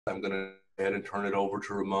I'm going to go ahead and turn it over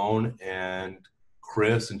to Ramon and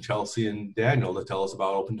Chris and Chelsea and Daniel to tell us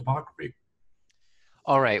about open topography.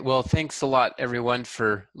 All right. Well, thanks a lot, everyone,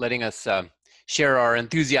 for letting us share our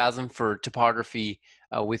enthusiasm for topography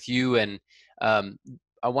with you. And I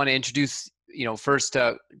want to introduce, first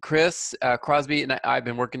Chris Crosby and I have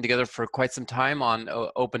been working together for quite some time on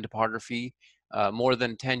open topography, more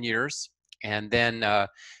than 10 years. And then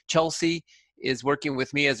Chelsea is working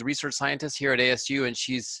with me as a research scientist here at ASU, and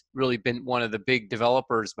she's really been one of the big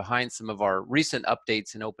developers behind some of our recent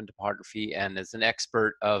updates in open topography, and is an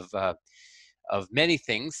expert of many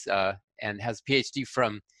things, and has a PhD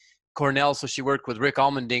from Cornell. So she worked with Rick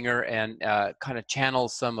Almendinger and kind of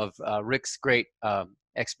channels some of Rick's great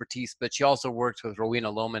expertise, but she also worked with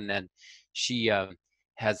Rowena Lohman, and she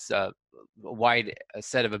has a wide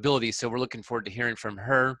set of abilities. So we're looking forward to hearing from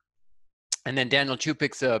her. And then Daniel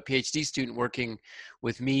Chupik's a PhD student working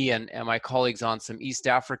with me and my colleagues on some East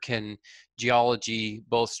African geology,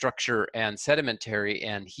 both structure and sedimentary,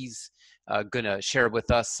 and he's going to share with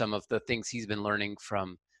us some of the things he's been learning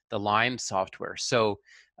from the LIME software. So,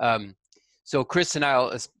 so Chris and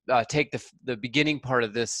I'll take the beginning part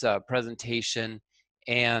of this presentation,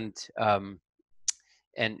 and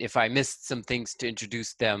if I missed some things to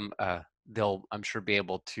introduce them, they'll, I'm sure, be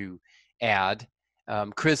able to add.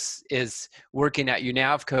 Chris is working at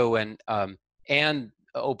UNAVCO and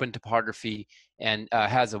open topography, and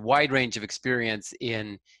has a wide range of experience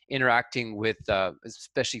in interacting with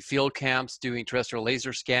especially field camps, doing terrestrial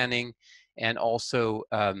laser scanning, and also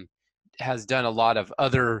has done a lot of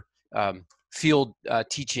other field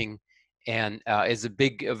teaching, and is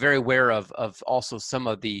very aware of also some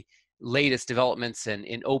of the latest developments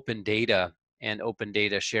in open data and open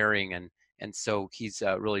data sharing, and so he's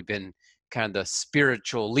really been kind of the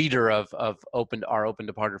spiritual leader of our open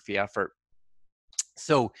topography effort.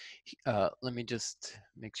 So let me just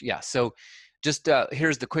make sure. Yeah, so just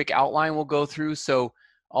here's the quick outline we'll go through. So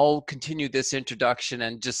I'll continue this introduction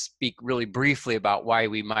and just speak really briefly about why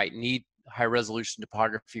we might need high resolution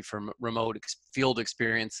topography for remote field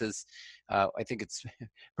experiences. I think it's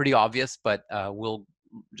pretty obvious, but we'll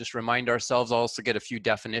just remind ourselves, also get a few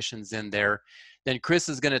definitions in there. Then Chris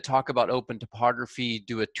is going to talk about open topography,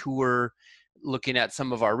 do a tour, looking at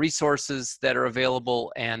some of our resources that are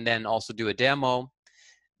available, and then also do a demo.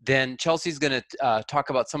 Then Chelsea's going to talk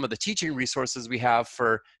about some of the teaching resources we have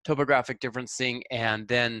for topographic differencing, and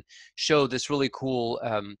then show this really cool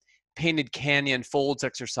painted canyon folds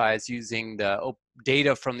exercise using the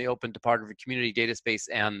data from the open topography community data space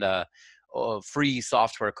and the free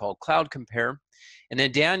software called Cloud Compare. And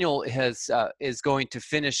then Daniel is going to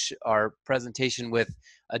finish our presentation with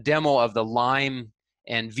a demo of the LIME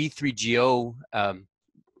and V3GO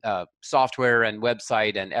software and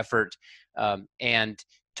website and effort, and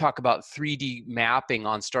talk about 3D mapping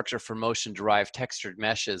on structure for motion derived textured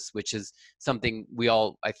meshes, which is something we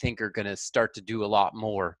all, I think, are going to start to do a lot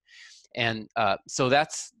more. And so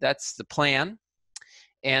that's the plan.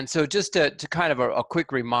 And so just to kind of a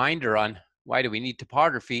quick reminder on why do we need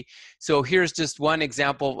topography. So here's just one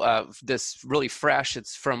example of this, really fresh.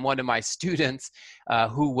 It's from one of my students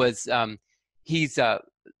who was, he's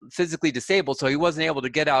physically disabled, so he wasn't able to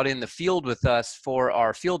get out in the field with us for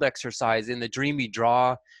our field exercise in the Dreamy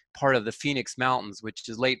Draw part of the Phoenix Mountains, which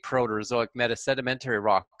is late Proterozoic metasedimentary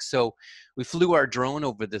rock. So we flew our drone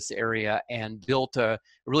over this area and built a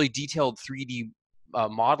really detailed 3D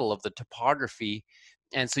model of the topography.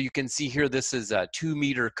 And so you can see here, this is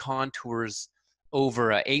 2-meter contours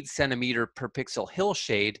over a 8-centimeter per pixel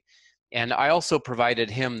hillshade. And I also provided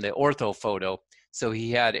him the ortho photo. So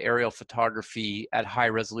he had aerial photography at high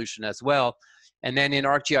resolution as well. And then in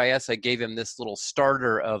ArcGIS, I gave him this little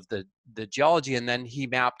starter of the geology, and then he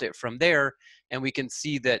mapped it from there. And we can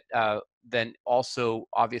see that then also,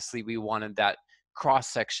 obviously, we wanted that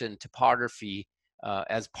cross-section topography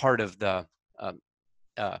as part of the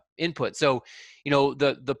input. So,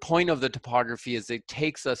 the point of the topography is it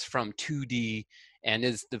takes us from 2D and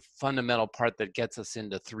is the fundamental part that gets us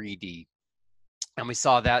into 3D. And we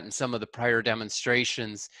saw that in some of the prior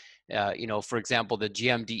demonstrations. For example, the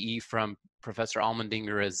GMDE from Professor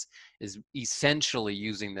Almendinger is essentially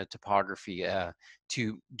using the topography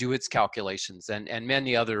to do its calculations, and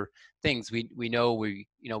many other things. We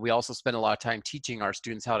also spend a lot of time teaching our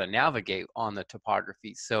students how to navigate on the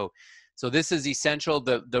topography. So this is essential.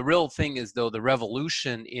 The real thing is, though, the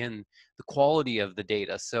revolution in the quality of the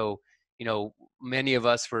data. So many of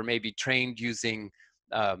us were maybe trained using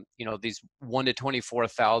these 1 to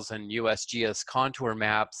 24,000 USGS contour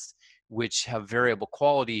maps, which have variable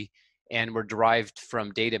quality and were derived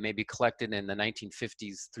from data maybe collected in the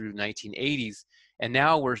 1950s through 1980s. And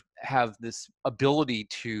now we have this ability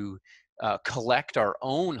to collect our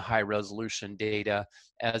own high resolution data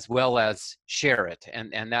as well as share it.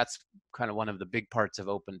 And that's kind of one of the big parts of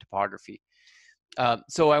open topography.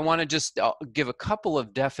 So I want to just give a couple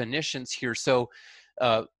of definitions here. So,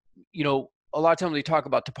 you know, a lot of times when we talk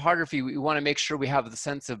about topography, we want to make sure we have the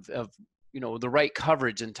sense of you know, the right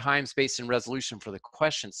coverage and time, space, and resolution for the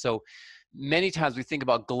question. So many times we think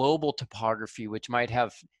about global topography, which might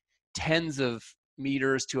have tens of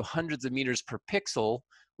meters to hundreds of meters per pixel.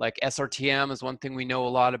 Like SRTM is one thing we know a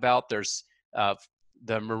lot about. There's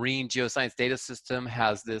the Marine Geoscience Data System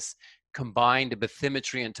has this combined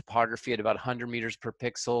bathymetry and topography at about 100 meters per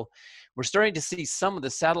pixel. We're starting to see some of the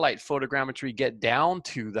satellite photogrammetry get down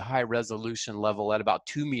to the high resolution level at about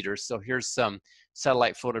 2 meters. So here's some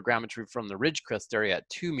satellite photogrammetry from the Ridgecrest area at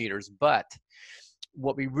 2 meters. But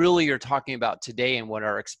what we really are talking about today and what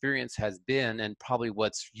our experience has been, and probably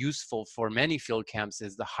what's useful for many field camps,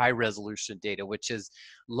 is the high resolution data, which is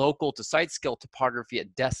local to site scale topography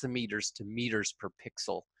at decimeters to meters per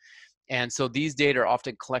pixel. And so these data are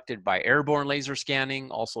often collected by airborne laser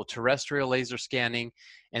scanning, also terrestrial laser scanning.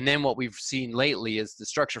 And then what we've seen lately is the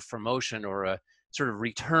structure for motion, or a sort of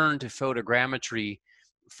return to photogrammetry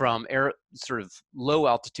from sort of low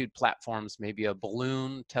altitude platforms, maybe a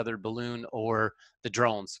balloon, tethered balloon, or the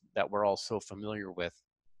drones that we're all so familiar with.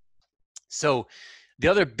 So the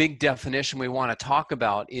other big definition we want to talk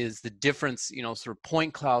about is the difference, you know, sort of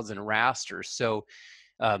point clouds and rasters. So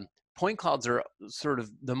point clouds are sort of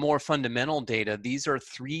the more fundamental data. These are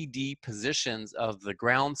 3D positions of the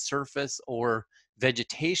ground surface or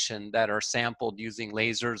vegetation that are sampled using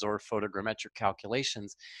lasers or photogrammetric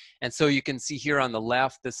calculations. And so you can see here on the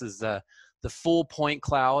left, this is the full point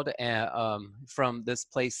cloud from this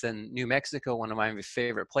place in New Mexico, one of my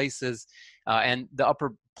favorite places. And the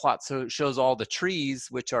upper plot shows all the trees,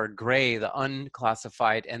 which are gray, the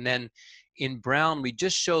unclassified. And then in brown, we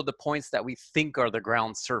just show the points that we think are the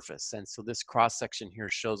ground surface. And so this cross section here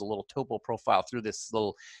shows a little topo profile through this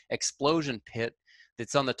little explosion pit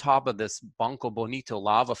that's on the top of this Banco Bonito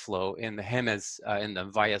lava flow in the Jemez, in the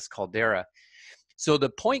Valles Caldera. So the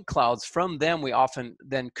point clouds, from them, we often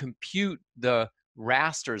then compute the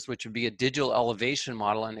rasters, which would be a digital elevation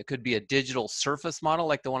model, and it could be a digital surface model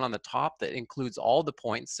like the one on the top that includes all the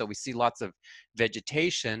points. So we see lots of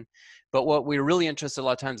vegetation. But what we're really interested in a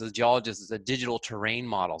lot of times as geologists is a digital terrain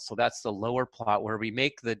model. So that's the lower plot where we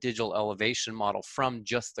make the digital elevation model from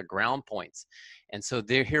just the ground points. And so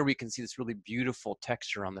here we can see this really beautiful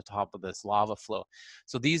texture on the top of this lava flow.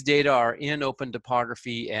 So these data are in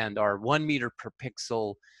OpenTopography and are 1 meter per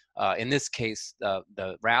pixel, in this case,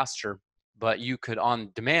 the raster, but you could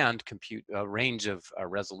on demand compute a range of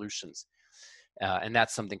resolutions. And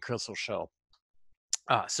that's something Chris will show.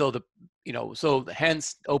 So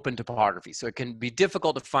hence OpenTopography. So it can be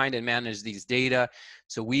difficult to find and manage these data.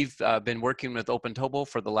 So we've been working with OpenTopo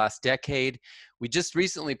for the last decade. We just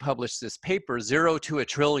recently published this paper, 0 to a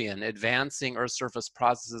Trillion, Advancing Earth Surface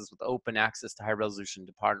Processes with Open Access to High Resolution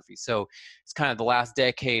Topography. So it's kind of the last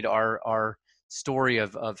decade, our story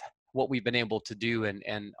of what we've been able to do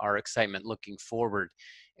and our excitement looking forward.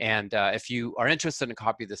 And if you are interested in a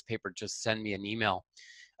copy of this paper, just send me an email.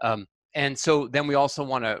 And so then we also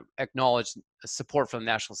want to acknowledge support from the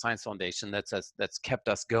National Science Foundation that's kept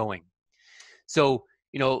us going. So,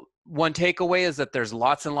 you know, one takeaway is that there's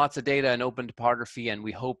lots and lots of data in OpenTopography, and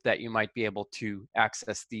we hope that you might be able to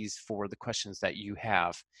access these for the questions that you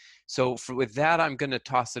have. So with that, I'm going to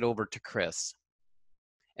toss it over to Chris.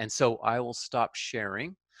 And so I will stop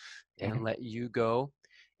sharing and let you go.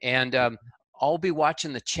 And I'll be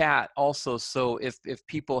watching the chat also. So if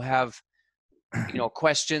people have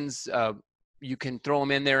questions, you can throw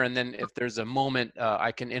them in there, and then if there's a moment,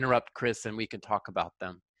 I can interrupt Chris and we can talk about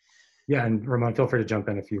them. Yeah, and Ramon, feel free to jump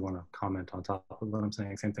in if you want to comment on top of what I'm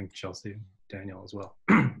saying. Same thing, Chelsea, Daniel as well.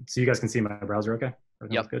 So you guys can see my browser, okay?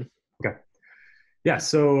 Everything's good? Okay. Yeah,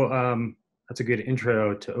 so that's a good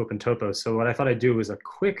intro to OpenTopo. So what I thought I'd do is a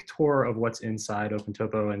quick tour of what's inside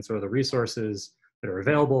OpenTopo and sort of the resources that are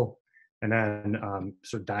available, and then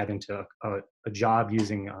sort of dive into a job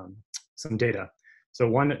using some data. So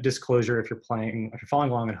one disclosure, if you're following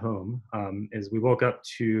along at home, is we woke up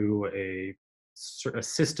to a sort of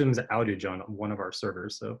systems outage on one of our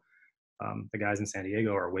servers. So the guys in San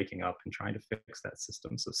Diego are waking up and trying to fix that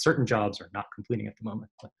system. So certain jobs are not completing at the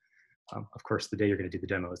moment. But, of course, the day you're going to do the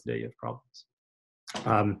demo is the day you have problems.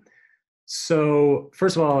 So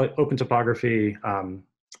first of all, OpenTopography,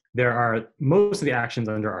 there are most of the actions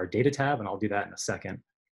under our data tab, and I'll do that in a second.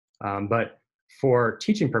 But for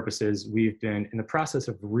teaching purposes, we've been in the process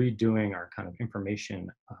of redoing our kind of information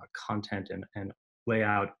content and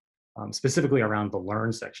layout specifically around the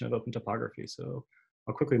Learn section of OpenTopography. So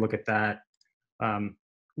I'll quickly look at that.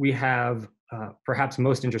 We have, perhaps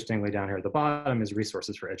most interestingly down here at the bottom, is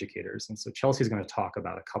resources for educators. And so Chelsea's going to talk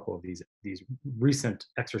about a couple of these recent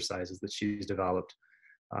exercises that she's developed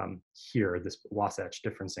here, this Wasatch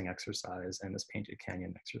differencing exercise and this Painted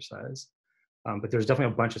Canyon exercise. But there's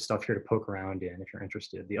definitely a bunch of stuff here to poke around in if you're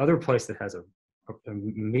interested. The other place that has an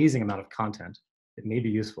amazing amount of content that may be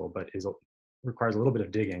useful, but requires a little bit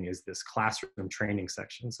of digging, is this classroom training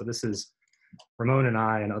section. So this is, Ramon and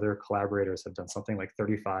I and other collaborators have done something like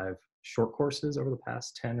 35 short courses over the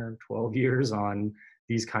past 10 or 12 years on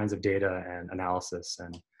these kinds of data and analysis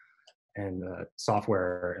and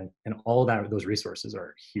software, and all that, those resources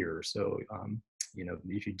are here. So you know,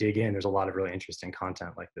 if you dig in, there's a lot of really interesting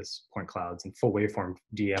content like this point clouds and full waveform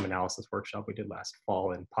DM analysis workshop we did last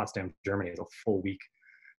fall in Potsdam, Germany. Is a full week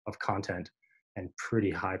of content and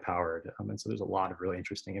pretty high powered. And so there's a lot of really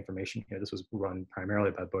interesting information here. This was run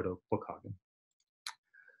primarily by Bodo Buchhagen.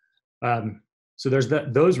 So there's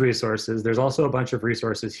those resources. There's also a bunch of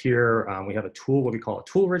resources here. We have a tool, what we call a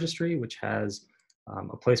tool registry, which has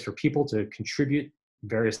a place for people to contribute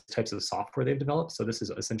various types of software they've developed. So this is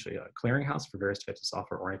essentially a clearinghouse for various types of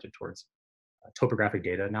software oriented towards topographic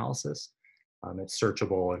data analysis. It's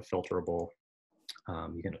searchable and filterable.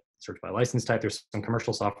 You can search by license type. There's some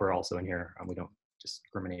commercial software also in here. We don't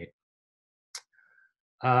discriminate.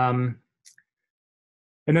 And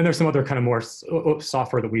then there's some other kind of more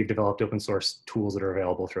software that we've developed, open source tools that are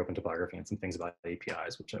available through OpenTopography, and some things about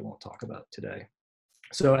APIs, which I won't talk about today.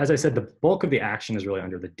 So as I said, the bulk of the action is really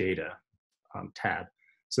under the data tab.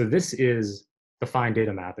 So this is the find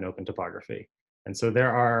data map in OpenTopography. And so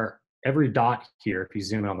there are, every dot here, if you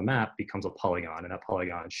zoom in on the map, becomes a polygon, and that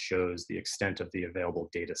polygon shows the extent of the available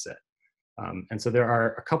data set. And so there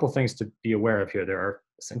are a couple things to be aware of here. There are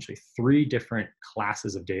essentially 3 different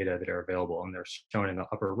classes of data that are available, and they're shown in the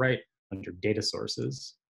upper right under data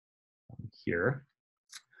sources here.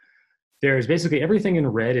 There's basically everything in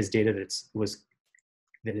red is data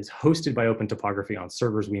that is hosted by OpenTopography on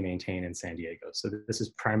servers we maintain in San Diego. So this is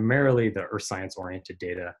primarily the earth science oriented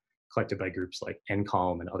data collected by groups like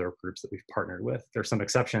NCALM and other groups that we've partnered with. There are some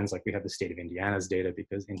exceptions, like we have the state of Indiana's data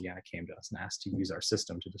because Indiana came to us and asked to use our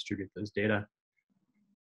system to distribute those data.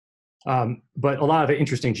 But a lot of the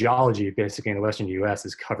interesting geology basically in the Western US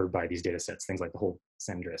is covered by these data sets, things like the whole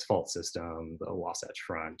San Andreas Fault system, the Wasatch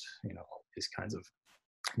Front, you know, these kinds of,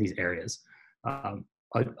 these areas.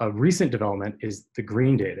 A recent development is the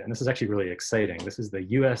green data, and this is actually really exciting. This is the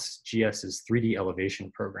USGS's 3D elevation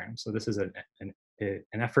program. So this is an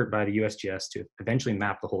effort by the USGS to eventually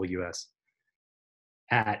map the whole US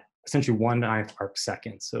at essentially 1/9 arc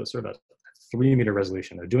second. So sort of a 3-meter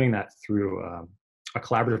resolution. They're doing that through a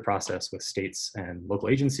collaborative process with states and local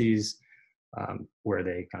agencies where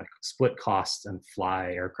they kind of split costs and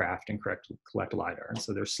fly aircraft and collect LiDAR. And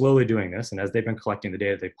so they're slowly doing this. And as they've been collecting the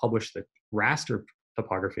data, they publish the raster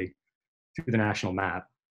topography through the national map.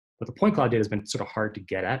 But the point cloud data has been sort of hard to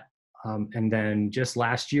get at. And then just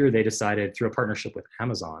last year, they decided through a partnership with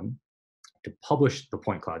Amazon to publish the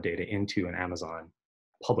point cloud data into an Amazon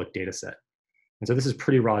public data set. And so this is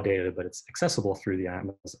pretty raw data, but it's accessible through the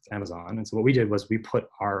Amazon. And so what we did was we put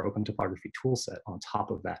our OpenTopography tool set on top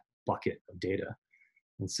of that bucket of data.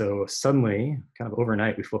 And so suddenly, kind of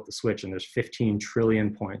overnight, we flipped the switch and there's 15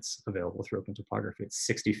 trillion points available through OpenTopography. It's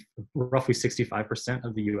roughly 65%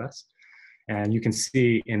 of the US. And you can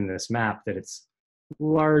see in this map that it's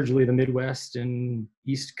largely the Midwest and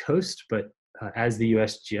East Coast, but as the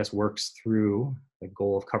USGS works through the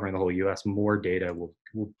goal of covering the whole US, more data will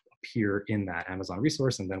appear in that Amazon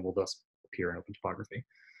resource, and then will thus appear in OpenTopography.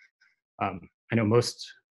 I know most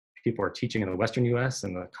people are teaching in the Western US,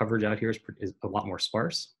 and the coverage out here is a lot more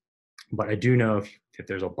sparse, but I do know if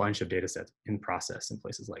there's a bunch of data sets in process in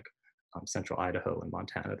places like central Idaho and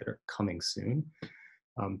Montana that are coming soon.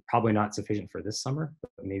 Probably not sufficient for this summer,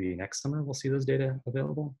 but maybe next summer we'll see those data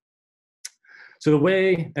available. So the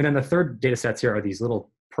way, and then the third data sets here are these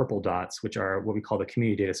little purple dots, which are what we call the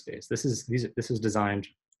community data space. This is designed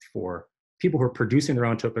for people who are producing their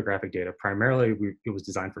own topographic data. Primarily, it was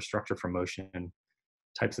designed for structure from motion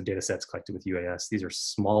types of data sets collected with UAS. These are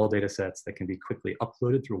small data sets that can be quickly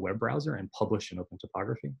uploaded through a web browser and published in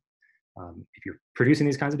OpenTopography. If you're producing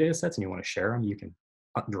these kinds of data sets and you want to share them, you can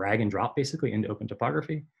drag and drop basically into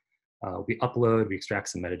OpenTopography. We upload, we extract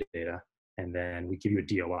some metadata, and then we give you a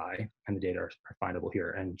DOI, and the data are findable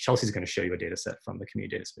here. And Chelsea's going to show you a data set from the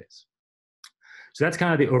community data space. So that's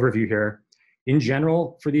kind of the overview here. In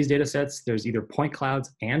general, for these data sets, there's either point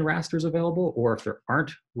clouds and rasters available, or if there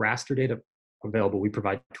aren't raster data available, we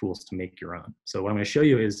provide tools to make your own. So what I'm going to show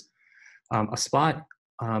you is a spot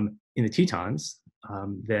in the Tetons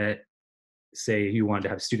that say you wanted to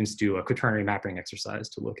have students do a quaternary mapping exercise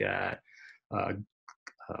to look at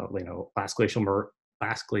last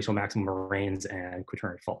glacial maximum moraines and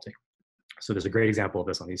quaternary faulting. So there's a great example of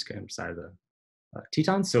this on the east side of the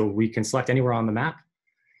Tetons. So we can select anywhere on the map.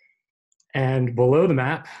 And below the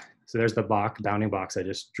map, so there's the bounding box I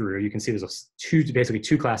just drew. You can see there's basically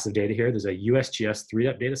two classes of data here. There's a USGS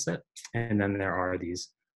 3-depth data set, and then there are these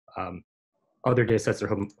other data sets that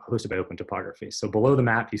are hosted by OpenTopography. So below the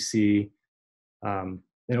map, you see an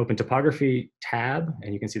OpenTopography tab,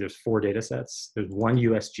 and you can see there's 4 data sets. There's one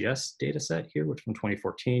USGS data set here, which from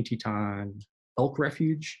 2014, Teton Elk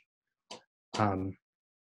Refuge.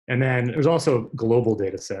 And then there's also global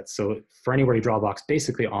data sets. So for anywhere you draw a box,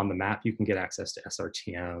 basically on the map, you can get access to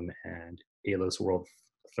SRTM and ALOS World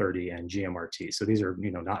 30 and GMRT. So these are,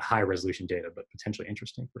 not high resolution data, but potentially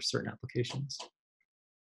interesting for certain applications.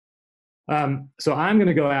 So I'm going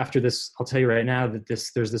to go after this. I'll tell you right now that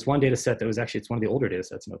there's this one data set that was it's one of the older data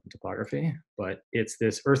sets in OpenTopography, but it's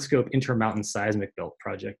this EarthScope Intermountain Seismic Belt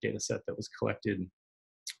Project data set that was collected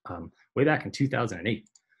way back in 2008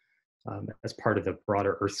 as part of the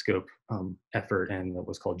broader EarthScope effort, and what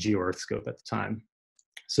was called GeoEarthScope at the time.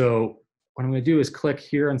 So what I'm going to do is click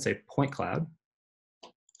here and say point cloud.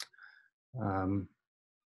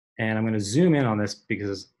 And I'm going to zoom in on this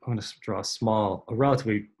because I'm going to draw a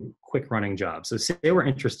relatively quick running job. So say we're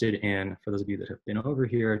interested in, for those of you that have been over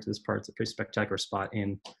here to this part, it's a pretty spectacular spot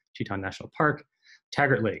in Teton National Park,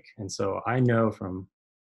 Taggart Lake. And so I know from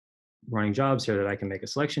running jobs here that I can make a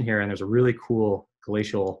selection here, and there's a really cool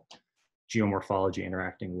glacial geomorphology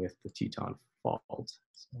interacting with the Teton Fault.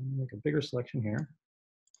 So I'm going to make a bigger selection here.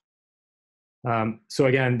 So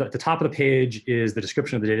again, the top of the page is the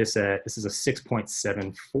description of the data set. This is a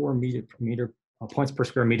 6.74 points per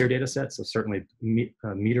square meter data set, so certainly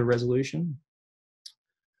meter resolution.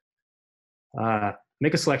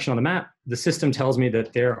 Make a selection on the map. The system tells me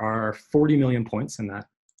that there are 40 million points in that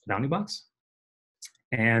bounding box,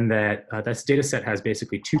 and that this data set has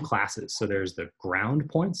basically 2 classes. So there's the ground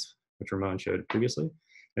points, which Ramon showed previously,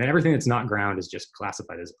 and then everything that's not ground is just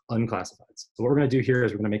classified as unclassified. So what we're going to do here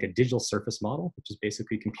is we're going to make a digital surface model, which is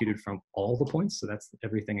basically computed from all the points. So that's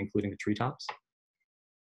everything, including the treetops.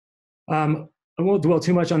 I won't dwell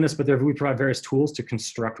too much on this, but we provide various tools to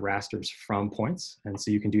construct rasters from points. And so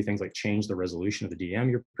you can do things like change the resolution of the DM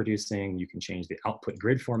you're producing. You can change the output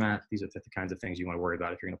grid format. These are the kinds of things you want to worry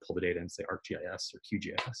about if you're going to pull the data in, say, ArcGIS or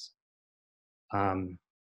QGIS.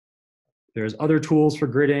 There's other tools for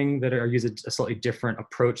gridding that are using a slightly different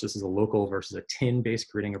approach. This is a local versus a tin-based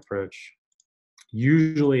gridding approach.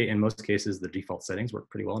 Usually, in most cases, the default settings work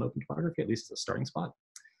pretty well in OpenTopography, at least as a starting spot.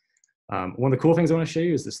 One of the cool things I want to show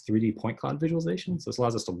you is this 3D point cloud visualization. So this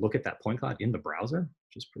allows us to look at that point cloud in the browser,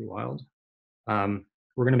 which is pretty wild. We're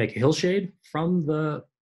going to make a hillshade from the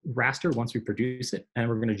raster once we produce it, and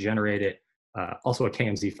we're going to generate it, also a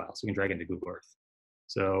KMZ file, so we can drag it into Google Earth.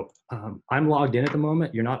 So I'm logged in at the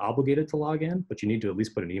moment. You're not obligated to log in, but you need to at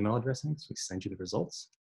least put an email address in so we send you the results.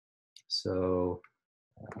 So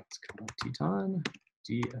let's go Teton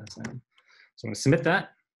DSM. So I'm going to submit that.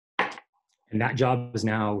 And that job is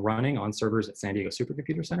now running on servers at San Diego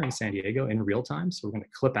Supercomputer Center in San Diego in real time. So we're going to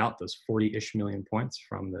clip out those 40-ish million points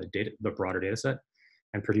from the broader data set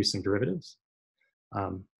and produce some derivatives.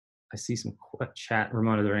 I see some chat.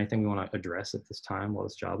 Ramon, is there anything we want to address at this time while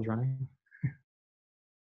this job is running?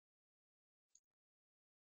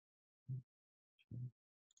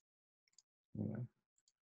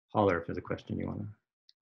 Holler if there's a question you want to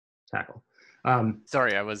tackle.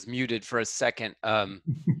 Sorry, I was muted for a second, and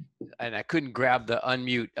I couldn't grab the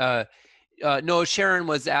unmute. No, Sharon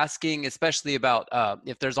was asking especially about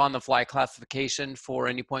if there's on-the-fly classification for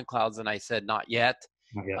any point clouds, and I said not yet.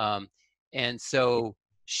 Not yet. And so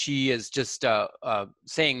she is just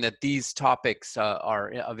saying that these topics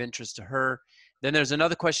are of interest to her. Then there's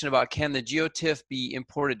another question about, can the GeoTIFF be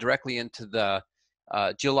imported directly into the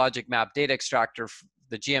geologic map data extractor,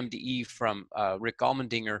 the GMDE from Rick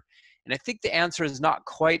Allmendinger? And I think the answer is not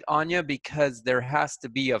quite, Anya, because there has to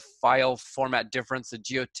be a file format difference, a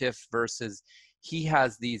GeoTIFF versus, he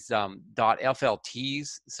has these .flts,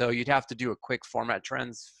 so you'd have to do a quick format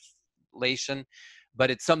translation. But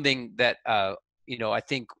it's something that, I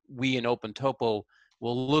think we in OpenTopo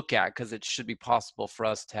will look at, because it should be possible for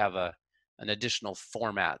us to have an additional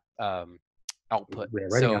format output. Yeah,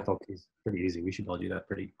 writing FLT is pretty easy. We should all do that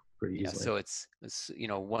pretty easily. Yeah, so it's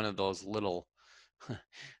one of those little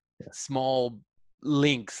small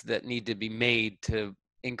links that need to be made to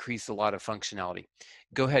increase a lot of functionality.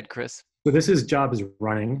 Go ahead, Chris. So this is job is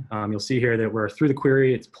running. You'll see here that we're through the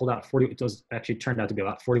query. It's pulled out 40. It does actually turned out to be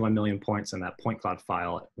about 41 million points in that point cloud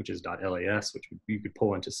file, which is .las, which you could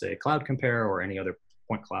pull into, say, Cloud Compare or any other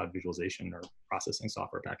point cloud visualization or processing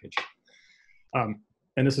software package.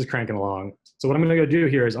 And this is cranking along. So what I'm going to go do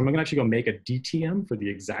here is I'm going to actually go make a DTM for the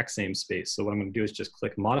exact same space. So what I'm going to do is just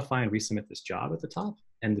click modify and resubmit this job at the top,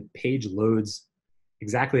 and the page loads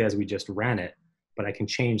exactly as we just ran it. But I can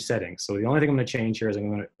change settings. So the only thing I'm going to change here is I'm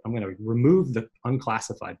going to remove the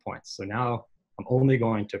unclassified points. So now I'm only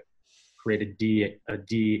going to create a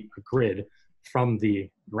grid from the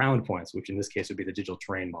ground points, which in this case would be the digital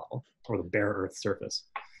terrain model or the bare earth surface.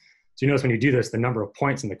 So you notice when you do this, the number of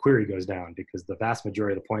points in the query goes down because the vast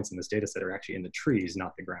majority of the points in this data set are actually in the trees,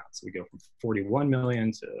 not the ground. So we go from 41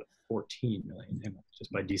 million to 14 million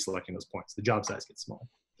just by deselecting those points. The job size gets smaller.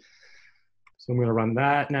 So I'm going to run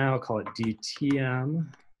that now, call it DTM,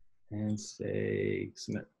 and say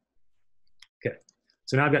submit. Okay,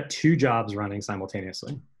 so now I've got two jobs running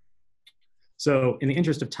simultaneously. So in the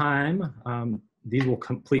interest of time, these will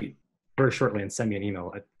complete very shortly and send me an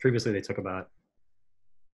email. Previously, they took about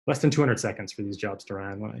less than 200 seconds for these jobs to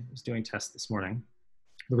run when I was doing tests this morning.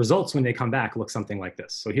 The results when they come back look something like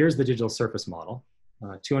this. So here's the digital surface model,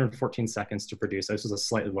 214 seconds to produce. This was a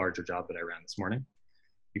slightly larger job that I ran this morning.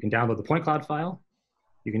 You can download the point cloud file.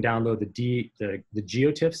 You can download the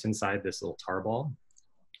geotiffs inside this little tarball,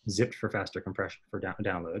 zipped for faster compression for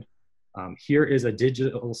download. Here is a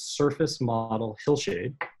digital surface model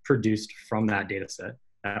hillshade produced from that data set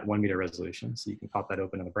at 1 meter resolution. So you can pop that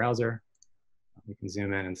open in the browser. We can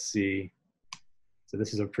zoom in and see. So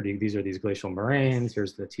this is these are these glacial moraines.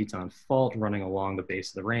 Here's the Teton Fault running along the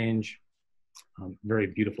base of the range. Very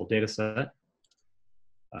beautiful data set.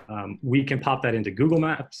 We can pop that into Google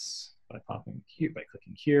Maps by clicking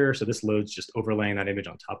here. So this loads just overlaying that image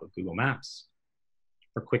on top of Google Maps.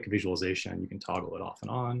 For quick visualization, you can toggle it off and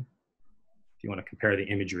on. If you want to compare the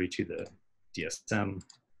imagery to the DSM.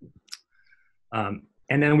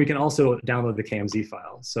 And then we can also download the KMZ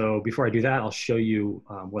file. So before I do that, I'll show you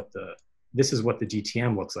this is what the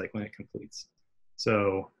DTM looks like when it completes.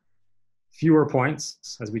 So fewer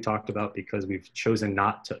points, as we talked about, because we've chosen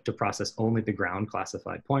not to process only the ground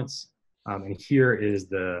classified points. And here is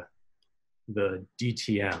the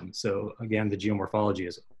DTM. So again, the geomorphology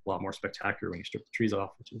is a lot more spectacular when you strip the trees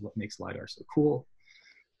off, which is what makes LiDAR so cool.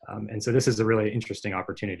 And so this is a really interesting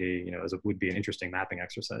opportunity, as it would be an interesting mapping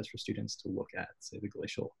exercise for students to look at, say, the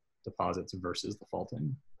glacial deposits versus the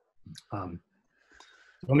faulting.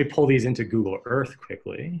 Let me pull these into Google Earth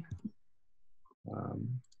quickly.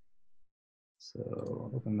 So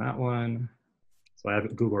I'll open that one. So I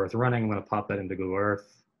have Google Earth running. I'm going to pop that into Google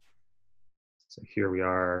Earth. So here we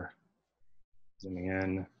are, zooming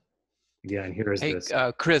in. Again, here is this.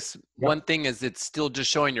 Chris, Yep. One thing is it's still just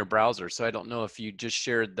showing your browser. So I don't know if you just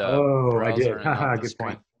shared the browser. I did. and not the Good screen.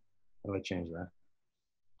 point. How do I change that?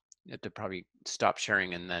 You have to probably stop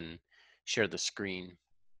sharing and then share the screen.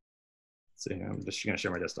 Let's see, I'm just going to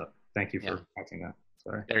share my desktop. Thank you for catching that.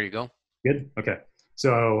 Sorry. There you go. Good. Okay.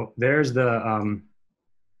 So there's this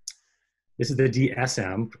is the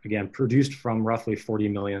DSM, again, produced from roughly 40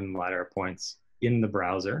 million LiDAR points in the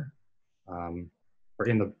browser, or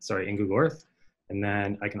in Google Earth. And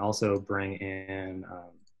then I can also bring in,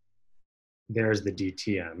 there's the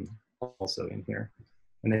DTM also in here.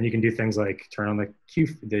 And then you can do things like turn on the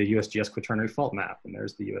USGS quaternary fault map, and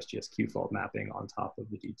there's the USGS Q fault mapping on top of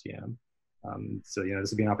the DTM. So,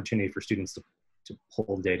 this would be an opportunity for students to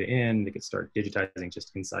pull data in. They could start digitizing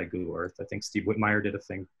just inside Google Earth. I think Steve Whitmire did a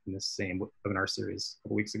thing in this same webinar series a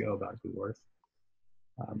couple weeks ago about Google Earth.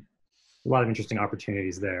 A lot of interesting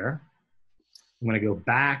opportunities there. I'm going to go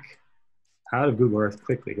back out of Google Earth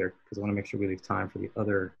quickly here because I want to make sure we leave time for the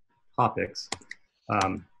other topics. So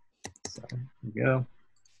here we go.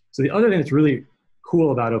 So the other thing that's really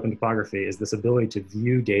cool about OpenTopography is this ability to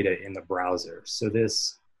view data in the browser. So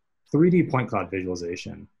this 3D point cloud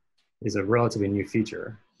visualization is a relatively new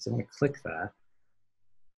feature. So I'm going to click that.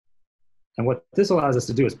 And what this allows us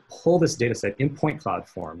to do is pull this data set in point cloud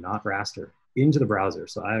form, not raster, into the browser.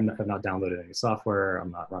 So I have not downloaded any software.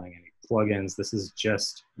 I'm not running any plugins. This is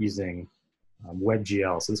just using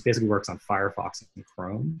WebGL. So this basically works on Firefox and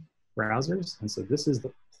Chrome browsers. And so this is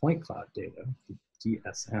the point cloud data, the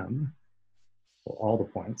DSM, for all the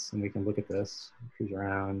points. And we can look at this, cruise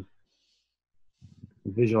around,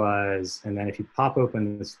 visualize. And then if you pop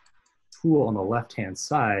open this tool on the left-hand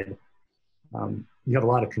side, you have a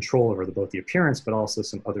lot of control over both the appearance, but also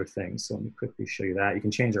some other things. So let me quickly show you that. You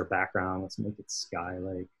can change our background. Let's make it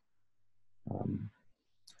sky-like.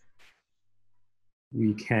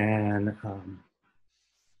 We can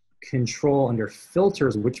control under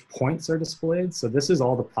filters which points are displayed. So this is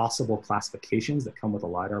all the possible classifications that come with a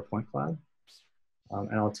LiDAR point cloud.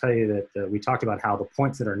 And I'll tell you that we talked about how the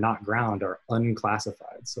points that are not ground are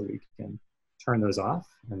unclassified. So we can turn those off.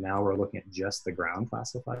 And now we're looking at just the ground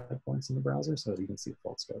classified points in the browser. So you can see the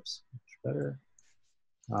fault scopes much better.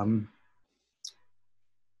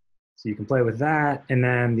 So you can play with that. And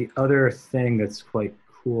then the other thing that's quite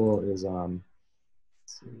cool is, let's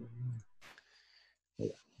see.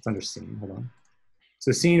 It's under scene, hold on.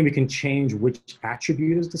 So scene, we can change which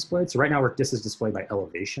attribute is displayed. So right now this is displayed by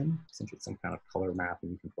elevation, since it's some kind of color map,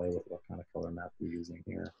 and you can play with what kind of color map we're using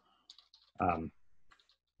here.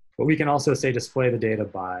 But we can also say display the data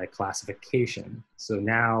by classification. So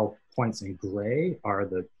now points in gray are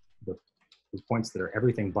the points that are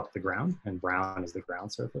everything but the ground, and brown is the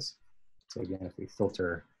ground surface. So again, if we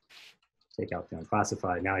filter, take out the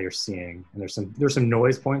unclassified, now you're seeing, and there's some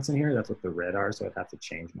noise points in here. That's what the red are, so I'd have to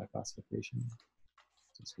change my classification.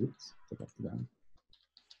 Oops, take up the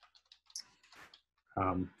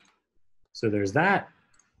down. So there's that.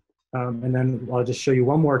 And then I'll just show you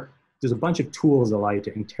one more. There's a bunch of tools that allow you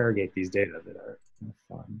to interrogate these data that are kind of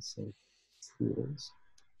fun. So tools.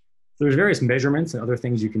 So there's various measurements and other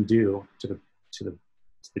things you can do to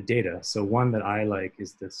the data. So one that I like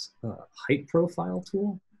is this height profile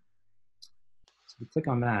tool. So we click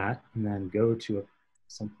on that and then go to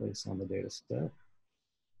someplace on the data set.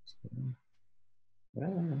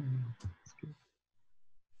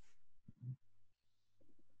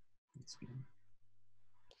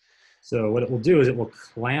 So what it will do is it will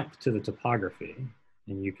clamp to the topography,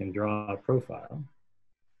 and you can draw a profile.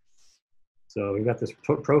 So we've got this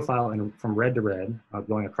profile from red to red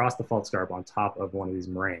going across the fault scarp on top of one of these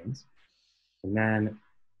moraines. And then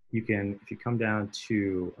you can, if you come down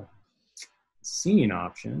to scene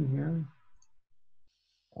option here,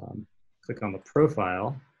 click on the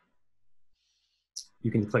profile,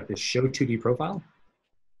 you can click this show 2D profile,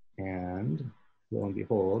 and lo and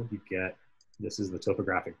behold, you get, this is the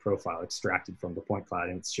topographic profile extracted from the point cloud,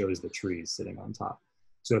 and it shows the trees sitting on top.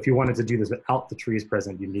 So if you wanted to do this without the trees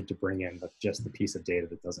present, you need to bring in just the piece of data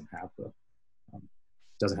that doesn't have the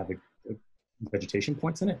vegetation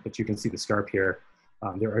points in it, but you can see the scarp here.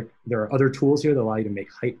 There are other tools here that allow you to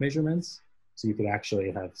make height measurements. So you could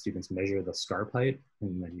actually have students measure the scarp height,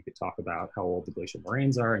 and then you could talk about how old the glacial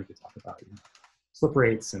moraines are, and you could talk about slip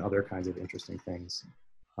rates and other kinds of interesting things.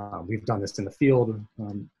 We've done this in the field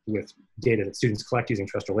with data that students collect using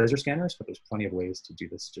terrestrial laser scanners, but there's plenty of ways to do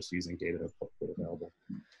this just using data that's available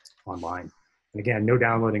online. And again, no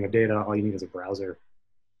downloading of data, all you need is a browser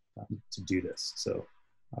to do this. So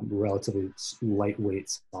relatively lightweight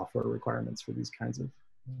software requirements for these kinds of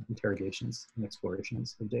interrogations and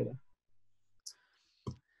explorations of data.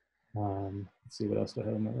 Let's see, what else do I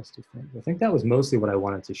have on my list of things? I think that was mostly what I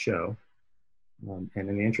wanted to show. And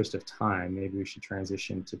in the interest of time, maybe we should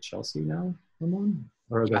transition to Chelsea now, Ramon?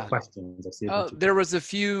 Or are there questions? I see there was a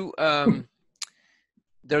few.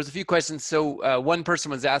 There was a few questions. So one person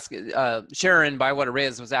was asking, Sharon Bywater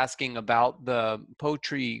Reyes was asking about the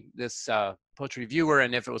Poetry, this Poetry viewer,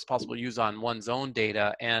 and if it was possible to use on one's own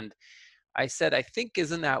data. And I said, I think,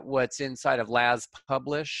 isn't that what's inside of LAS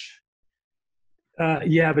Publish?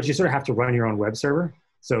 Yeah, but you sort of have to run your own web server.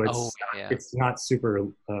 So it's not super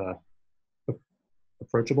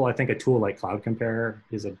approachable. I think a tool like Cloud Compare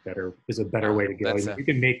is a better way to go. You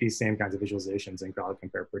can make these same kinds of visualizations in Cloud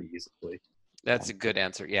Compare pretty easily. That's a good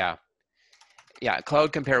answer. Yeah. Yeah.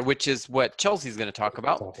 Cloud Compare, which is what Chelsea's going to talk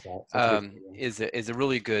about, is a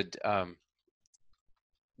really good,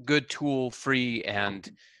 good tool, free,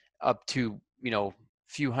 and up to,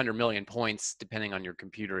 few 100 million points, depending on your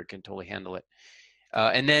computer, it can totally handle it.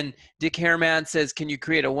 And then Dick Hairman says, can you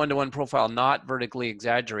create a one-to-one profile not vertically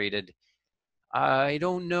exaggerated? I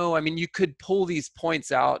don't know. I mean, you could pull these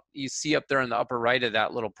points out. You see up there in the upper right of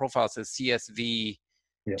that little profile, it says CSV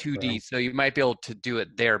 2D. Right. So you might be able to do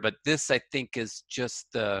it there. But this, I think, is just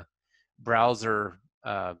the browser,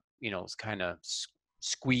 it's kind of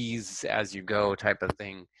squeeze as you go type of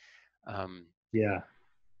thing. Yeah.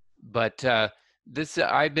 But this,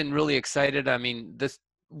 I've been really excited. I mean,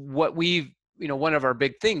 what we've, one of our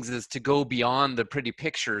big things is to go beyond the pretty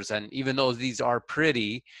pictures. And even though these are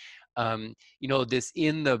pretty, this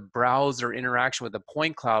in the browser interaction with the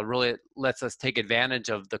point cloud really lets us take advantage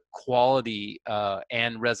of the quality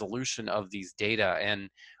and resolution of these data. And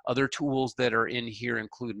other tools that are in here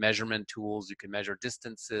include measurement tools. You can measure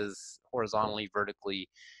distances horizontally, vertically,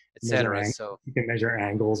 etc. So you can measure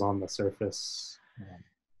angles on the surface.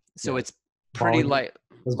 So it's pretty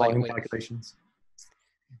volume calculations.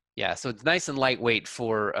 Yeah, so it's nice and lightweight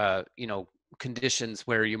for conditions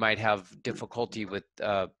where you might have difficulty with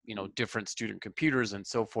you know, different student computers and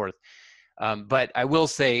so forth. But I will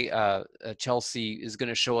say Chelsea is going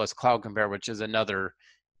to show us Cloud Compare, which is another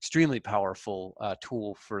extremely powerful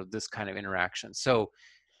tool for this kind of interaction. So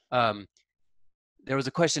there was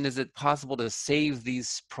a question, is it possible to save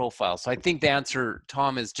these profiles? So I think the answer,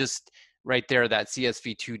 Tom, is just right there, that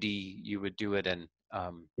CSV 2D, you would do it in.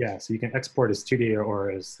 Yeah, so you can export as 2D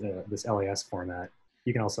or as this LAS format.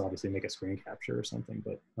 You can also obviously make a screen capture or something,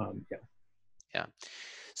 but yeah. Yeah.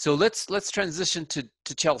 So let's transition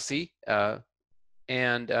to Chelsea. Okay,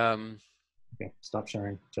 stop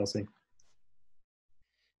sharing, Chelsea.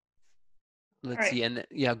 Let's see, and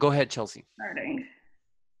yeah, go ahead, Chelsea. Starting.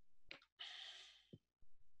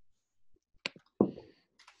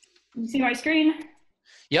 You see my screen?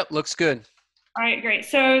 Yep, looks good. All right, great.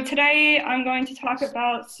 So today I'm going to talk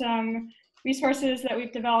about some resources that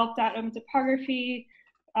we've developed at OpenTopography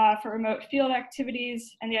for remote field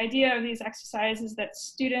activities. And the idea of these exercises is that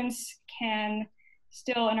students can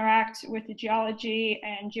still interact with the geology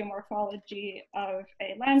and geomorphology of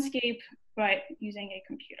a landscape, but using a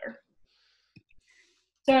computer.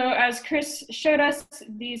 So as Chris showed us,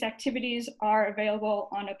 these activities are available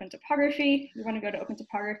on OpenTopography. You want to go to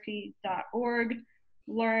opentopography.org,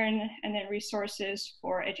 learn, and then resources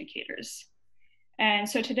for educators. And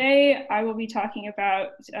so today I will be talking about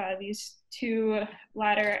these two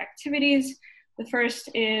latter activities. The first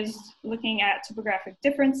is looking at topographic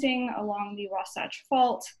differencing along the Wasatch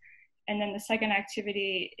Fault. And then the second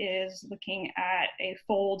activity is looking at a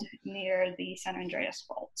fold near the San Andreas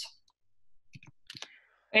Fault.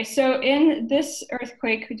 Okay, so in this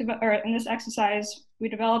earthquake, or in this exercise, we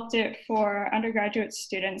developed it for undergraduate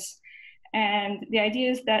students. And the idea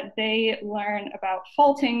is that they learn about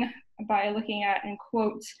faulting by looking at, in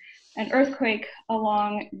quotes, an earthquake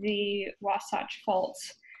along the Wasatch Fault.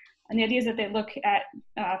 And the idea is that they look at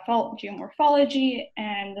fault geomorphology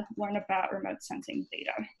and learn about remote sensing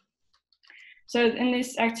data. So in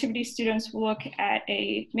this activity, students will look at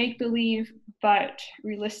a make-believe but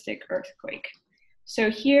realistic earthquake. So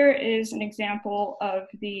here is an example of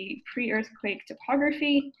the pre-earthquake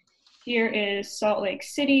topography. Here is Salt Lake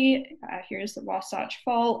City, here's the Wasatch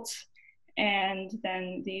Fault, and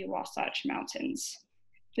then the Wasatch Mountains.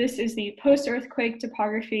 This is the post-earthquake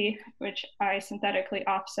topography, which I synthetically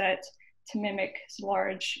offset to mimic a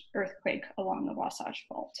large earthquake along the Wasatch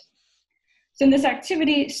Fault. So in this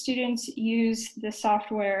activity, students use the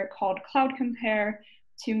software called Cloud Compare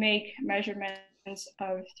to make measurements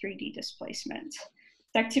of 3D displacement.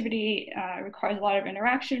 This activity requires a lot of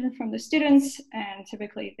interaction from the students, and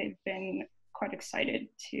typically they've been quite excited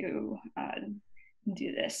to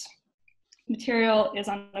do this. Material is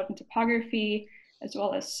on OpenTopography as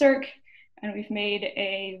well as Circ, and we've made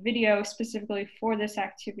a video specifically for this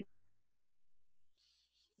activity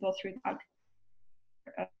through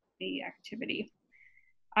the activity.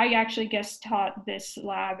 I actually guest taught this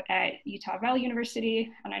lab at Utah Valley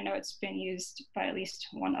University, and I know it's been used by at least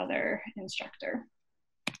one other instructor.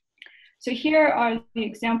 So here are the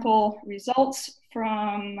example results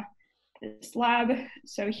from this lab.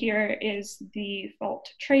 So here is the fault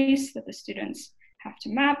trace that the students have to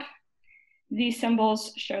map. These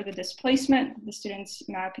symbols show the displacement the students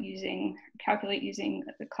calculate using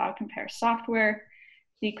the Cloud Compare software.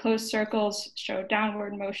 The closed circles show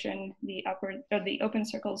downward motion, the open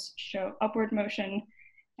circles show upward motion,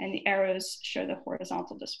 and the arrows show the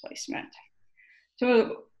horizontal displacement.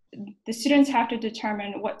 So the students have to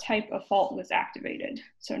determine what type of fault was activated.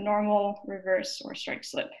 So normal, reverse, or strike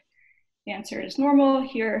slip. The answer is normal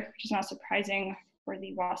here, which is not surprising for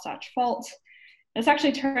the Wasatch Fault. This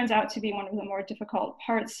actually turns out to be one of the more difficult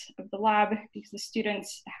parts of the lab because the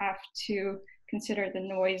students have to consider the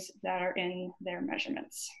noise that are in their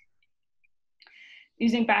measurements.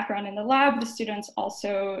 Using background in the lab, the students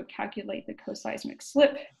also calculate the coseismic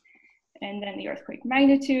slip and then the earthquake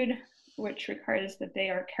magnitude, which requires that they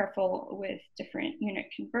are careful with different unit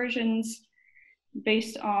conversions.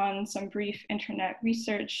 Based on some brief internet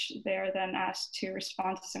research, they are then asked to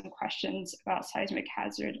respond to some questions about seismic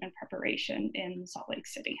hazard and preparation in Salt Lake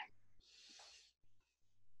City.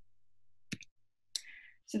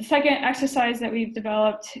 So the second exercise that we've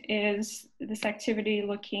developed is this activity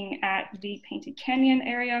looking at the Painted Canyon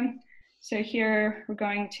area. So here we're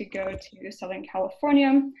going to go to Southern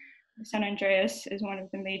California. San Andreas is one of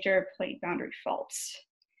the major plate boundary faults.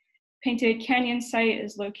 Painted Canyon site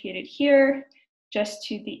is located here, just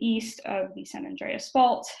to the east of the San Andreas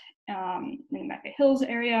Fault in the Mecca Hills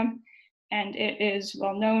area, and it is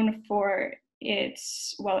well known for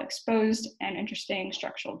its well-exposed and interesting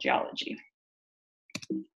structural geology.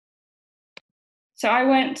 So I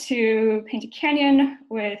went to Painted Canyon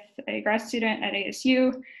with a grad student at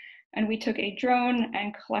ASU, and we took a drone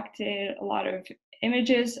and collected a lot of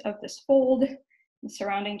images of this fold and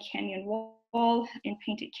surrounding canyon wall in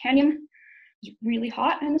Painted Canyon. It was really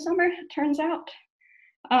hot in the summer, it turns out.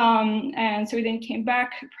 And so we then came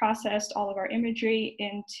back, processed all of our imagery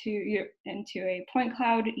into a point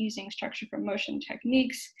cloud using structure from motion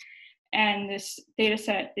techniques. And this data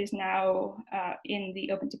set is now in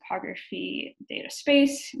the OpenTopography data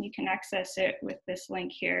space. You can access it with this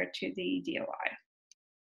link here to the DOI.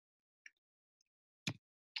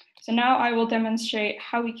 So now I will demonstrate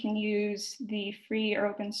how we can use the free or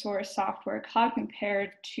open source software Cloud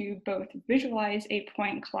Compare to both visualize a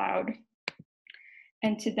point cloud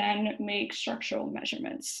and to then make structural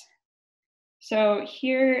measurements. So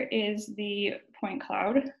here is the point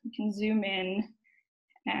cloud. You can zoom in,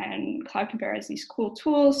 and Cloud Compare has these cool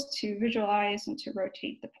tools to visualize and to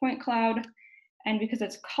rotate the point cloud. And because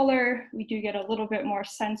it's color, we do get a little bit more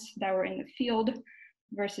sense that we're in the field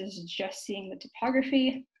versus just seeing the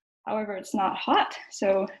topography. However, it's not hot,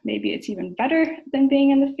 so maybe it's even better than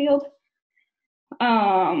being in the field.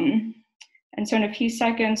 And so in a few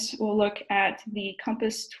seconds, we'll look at the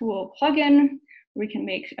Compass tool plugin. We can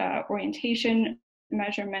make orientation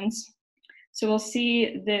measurements. So we'll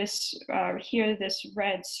see this here, this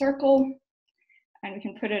red circle, and we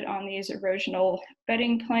can put it on these erosional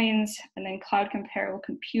bedding planes, and then Cloud Compare will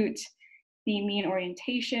compute the mean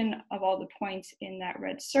orientation of all the points in that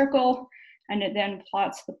red circle, and it then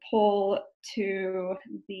plots the pole to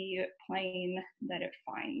the plane that it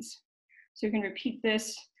finds. So you can repeat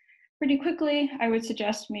this pretty quickly. I would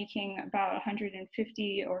suggest making about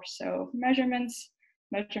 150 or so measurements.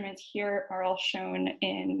 Measurements here are all shown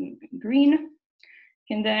in green. You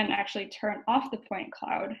can then actually turn off the point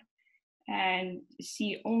cloud and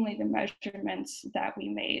see only the measurements that we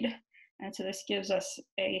made. And so this gives us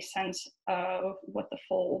a sense of what the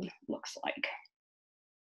fold looks like.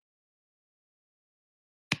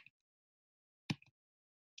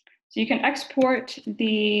 So you can export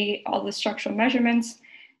all the structural measurements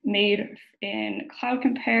made in Cloud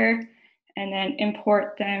Compare and then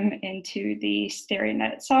import them into the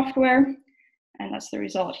StereoNet software. And that's the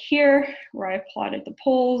result here, where I plotted the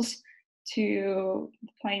poles to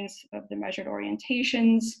the planes of the measured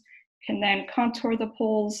orientations, can then contour the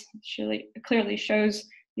poles. It clearly shows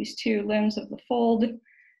these two limbs of the fold,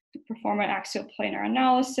 perform an axial planar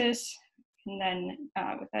analysis, and then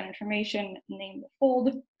with that information, name the fold.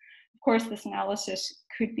 Of course, this analysis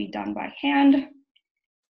could be done by hand.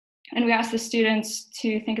 And we asked the students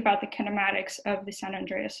to think about the kinematics of the San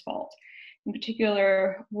Andreas Fault. In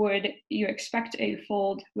particular, would you expect a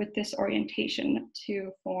fold with this orientation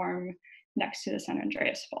to form next to the San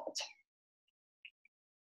Andreas Fault?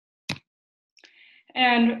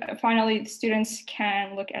 And finally, the students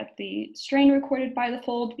can look at the strain recorded by the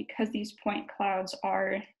fold because these point clouds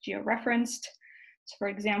are georeferenced. So for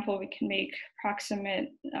example, we can make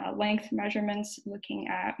approximate length measurements looking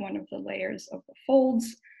at one of the layers of the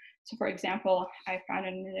folds. So for example, I found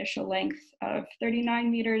an initial length of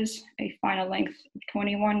 39 meters, a final length of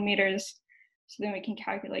 21 meters. So then we can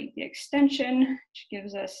calculate the extension, which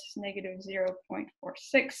gives us negative 0.46.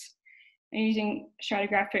 And using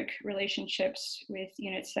stratigraphic relationships with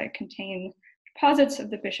units that contain deposits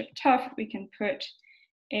of the Bishop Tuff, we can put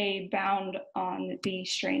a bound on the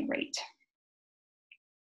strain rate.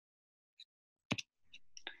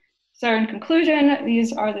 So in conclusion,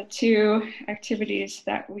 these are the two activities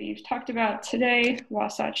that we've talked about today,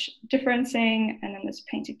 Wasatch differencing and then this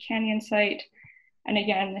Painted Canyon site. And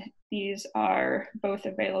again, these are both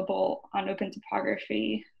available on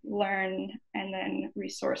OpenTopography, Learn, and then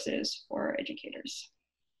resources for educators.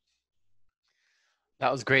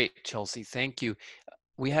 That was great, Chelsea. Thank you.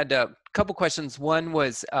 We had a couple questions. One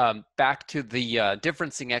was back to the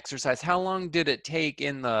differencing exercise. How long did it take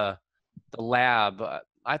in the lab?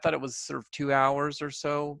 I thought it was sort of 2 hours or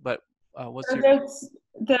so, but what's your...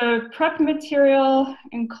 The prep material,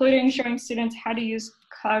 including showing students how to use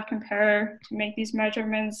Cloud Compare to make these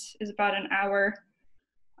measurements, is about an hour.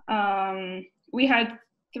 We had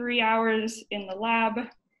 3 hours in the lab,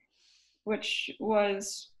 which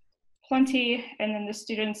was plenty, and then the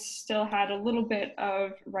students still had a little bit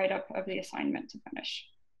of write-up of the assignment to finish.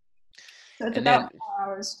 So it's about 4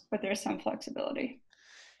 hours, but there's some flexibility.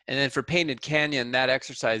 And then for Painted Canyon, that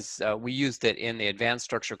exercise, we used it in the advanced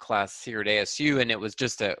structure class here at ASU, and it was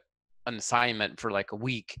just an assignment for like a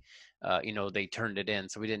week. You know, they turned it in,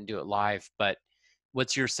 so we didn't do it live. But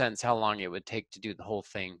what's your sense how long it would take to do the whole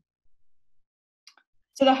thing?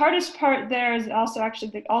 So the hardest part there is also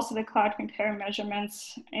actually the cloud compare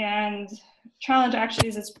measurements, and challenge actually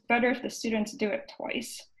is it's better if the students do it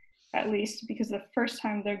twice, at least, because the first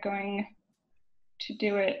time they're going to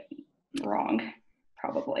do it wrong,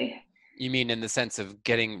 probably. You mean in the sense of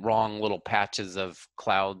getting wrong little patches of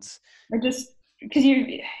clouds? Or just because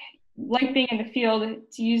you, like being in the field,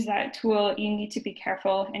 to use that tool, you need to be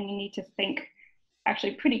careful and you need to think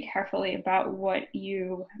actually pretty carefully about what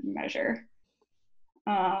you measure.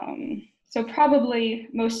 So probably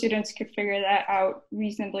most students could figure that out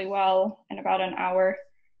reasonably well in about an hour.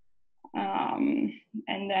 And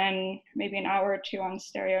then maybe an hour or two on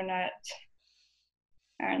StereoNet,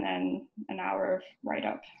 and then an hour of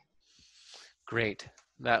write-up. Great.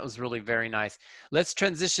 That was really very nice. Let's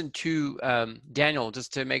transition to Daniel,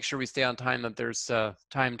 just to make sure we stay on time, that there's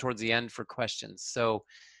time towards the end for questions. So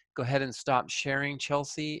go ahead and stop sharing,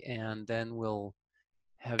 Chelsea, and then we'll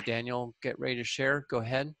have Daniel get ready to share. Go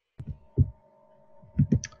ahead.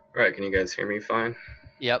 All right, can you guys hear me fine?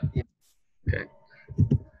 Yep. Okay.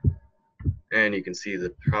 And you can see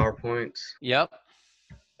the PowerPoint. Yep.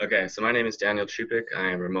 Okay, so my name is Daniel Chupik.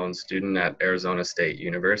 I am Ramon's student at Arizona State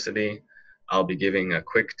University. I'll be giving a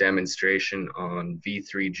quick demonstration on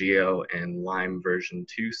V3Geo and Lime version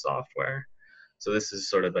 2 software. So this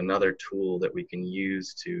is sort of another tool that we can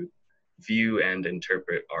use to view and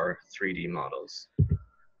interpret our 3D models.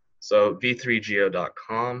 So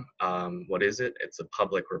v3geo.com, what is it? It's a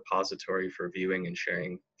public repository for viewing and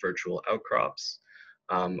sharing virtual outcrops,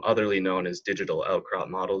 otherly known as digital outcrop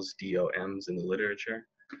models, DOMs in the literature.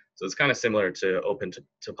 So it's kind of similar to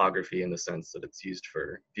OpenTopography in the sense that it's used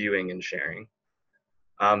for viewing and sharing.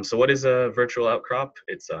 So what is a virtual outcrop?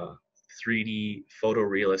 It's a 3D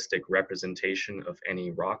photorealistic representation of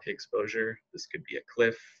any rock exposure. This could be a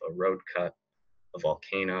cliff, a road cut, a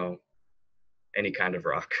volcano, any kind of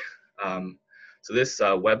rock. So this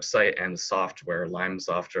website and software, Lime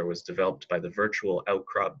software, was developed by the Virtual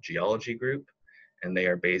Outcrop Geology Group, and they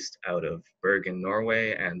are based out of Bergen,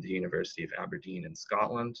 Norway, and the University of Aberdeen in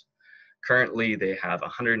Scotland. Currently, they have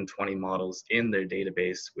 120 models in their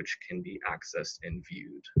database, which can be accessed and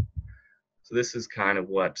viewed. So this is kind of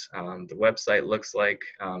what the website looks like.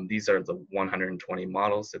 These are the 120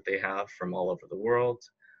 models that they have from all over the world,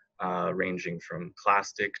 ranging from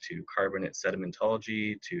clastic to carbonate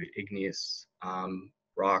sedimentology to igneous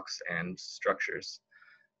rocks and structures.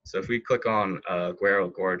 So if we click on Guero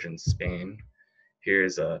Gorge in Spain,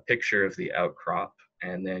 here's a picture of the outcrop,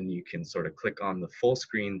 and then you can sort of click on the full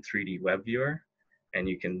screen 3D web viewer, and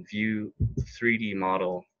you can view the 3D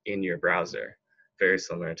model in your browser, very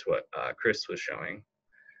similar to what Chris was showing.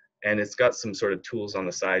 And it's got some sort of tools on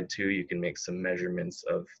the side too. You can make some measurements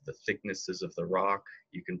of the thicknesses of the rock.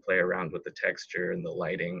 You can play around with the texture and the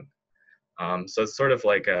lighting. So it's sort of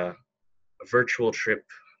like a virtual trip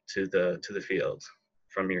to the field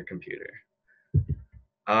from your computer.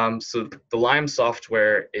 So the Lime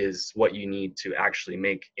software is what you need to actually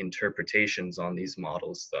make interpretations on these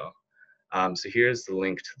models though. So here's the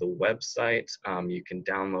link to the website. You can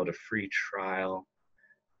download a free trial,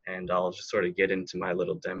 and I'll just sort of get into my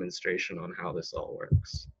little demonstration on how this all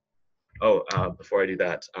works. Oh, before I do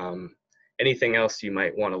that, anything else you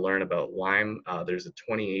might want to learn about Lime, there's a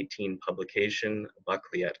 2018 publication,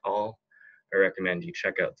 Buckley et al. I recommend you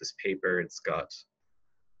check out this paper. It's got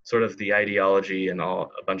sort of the ideology and a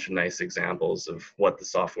bunch of nice examples of what the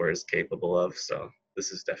software is capable of. So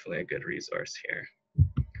this is definitely a good resource here.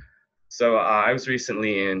 So I was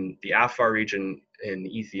recently in the Afar region in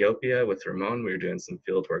Ethiopia with Ramon. We were doing some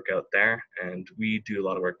field work out there, and we do a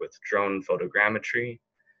lot of work with drone photogrammetry,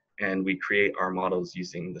 and we create our models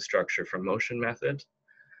using the structure from motion method.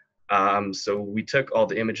 So we took all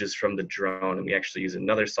the images from the drone, and we actually use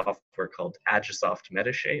another software called Agisoft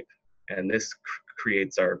Metashape, and this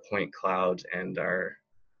creates our point cloud and our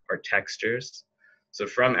textures. So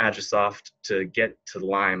from Agisoft, to get to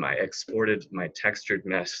Lime, I exported my textured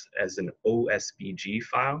mesh as an OSBG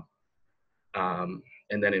file,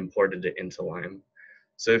 and then imported it into Lime.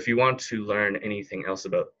 So if you want to learn anything else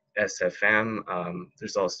about SFM,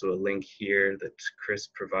 there's also a link here that Chris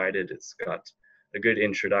provided. It's got a good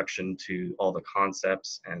introduction to all the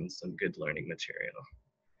concepts and some good learning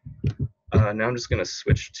material. Now I'm just going to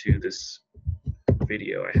switch to this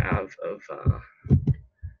video I have of,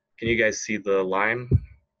 can you guys see the Lime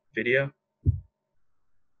video?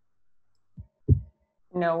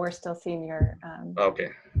 No, we're still seeing your.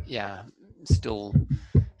 Okay. Yeah, still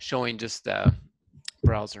showing just the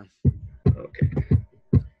browser. Okay.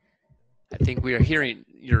 I think we are hearing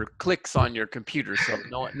your clicks on your computer, so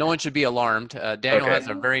no one should be alarmed. Daniel has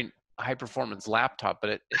a very high performance laptop,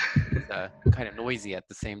 but it's kind of noisy at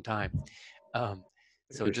the same time.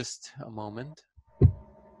 So just a moment.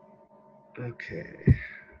 Okay.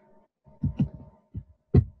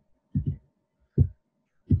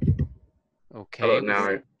 Okay. How about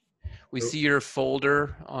now? We see your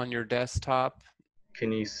folder on your desktop.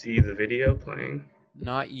 Can you see the video playing?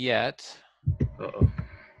 Not yet. Uh-oh.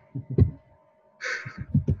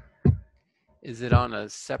 Is it on a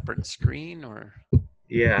separate screen or?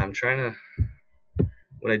 Yeah, I'm trying to,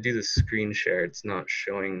 when I do the screen share, it's not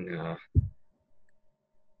showing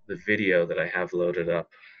the video that I have loaded up.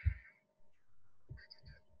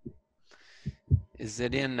 Is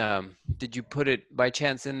it in, did you put it by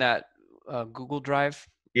chance in that Google Drive?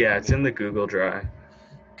 Yeah, it's in the Google Drive.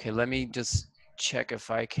 Okay, let me just check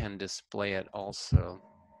if I can display it also.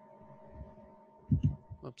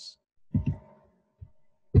 Whoops.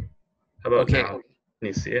 How about Okay. now? Can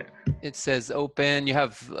you see it? It says open. You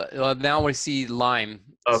have, now we see Lime.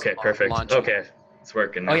 Okay, perfect. Launching. Okay, it's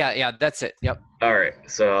working now. Oh yeah, that's it. Yep. All right,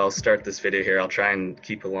 so I'll start this video here. I'll try and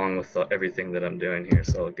keep along with everything that I'm doing here,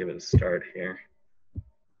 so I'll give it a start here.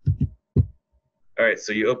 All right,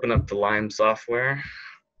 so you open up the Lime software.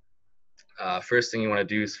 First thing you want to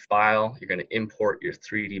do is file. You're going to import your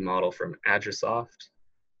 3D model from Agisoft.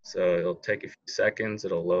 So it'll take a few seconds.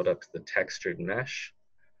 It'll load up the textured mesh.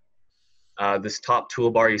 This top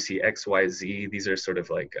toolbar, you see X, Y, Z. These are sort of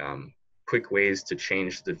like quick ways to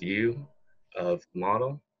change the view of the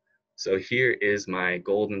model. So here is my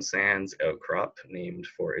Golden Sands outcrop, named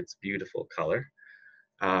for its beautiful color.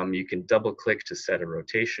 You can double click to set a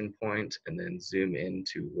rotation point and then zoom in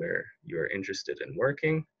to where you are interested in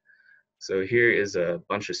working. So here is a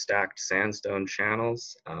bunch of stacked sandstone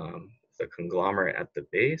channels with a conglomerate at the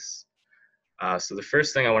base. So the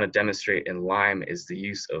first thing I want to demonstrate in Lime is the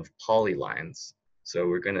use of polylines. So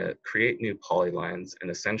we're going to create new polylines,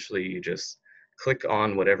 and essentially you just click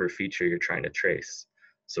on whatever feature you're trying to trace.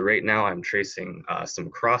 So right now I'm tracing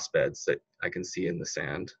some crossbeds that I can see in the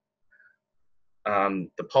sand.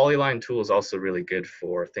 The polyline tool is also really good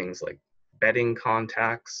for things like bedding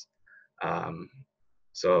contacts.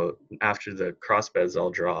 So after the crossbeds,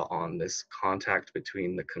 I'll draw on this contact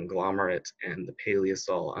between the conglomerate and the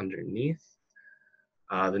paleosol underneath.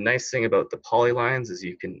 The nice thing about the polylines is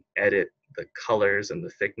you can edit the colors and the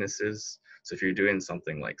thicknesses. So if you're doing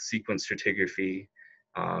something like sequence stratigraphy,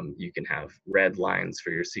 you can have red lines for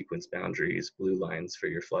your sequence boundaries, blue lines for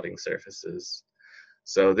your flooding surfaces.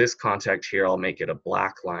 So this contact here, I'll make it a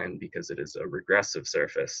black line because it is a regressive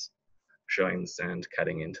surface, showing the sand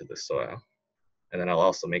cutting into the soil. And then I'll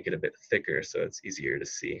also make it a bit thicker so it's easier to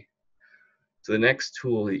see. So the next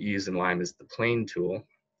tool that you use in Lime is the plane tool.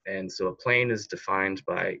 And so a plane is defined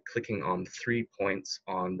by clicking on 3 points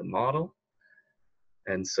on the model.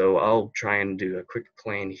 And so I'll try and do a quick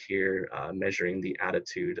plane here, measuring the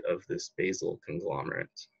attitude of this basal conglomerate.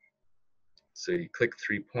 So you click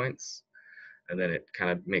 3 points, and then it kind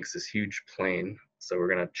of makes this huge plane. So we're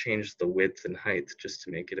going to change the width and height just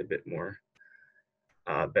to make it a bit more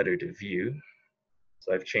better to view.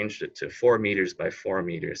 So I've changed it to 4 meters by 4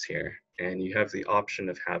 meters here. And you have the option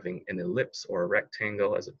of having an ellipse or a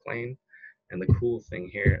rectangle as a plane. And the cool thing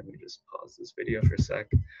here, let me just pause this video for a sec.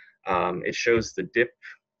 It shows the dip,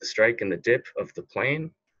 the strike and the dip of the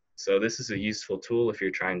plane. So this is a useful tool if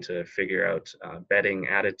you're trying to figure out bedding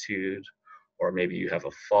attitude, or maybe you have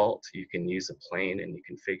a fault. You can use a plane and you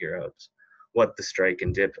can figure out what the strike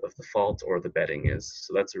and dip of the fault or the bedding is.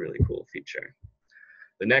 So that's a really cool feature.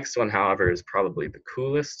 The next one, however, is probably the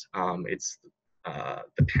coolest. It's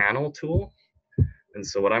the panel tool. And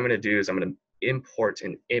so what I'm going to do is I'm going to import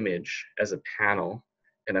an image as a panel,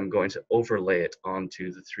 and I'm going to overlay it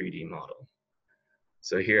onto the 3D model.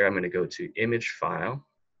 So here I'm going to go to Image File,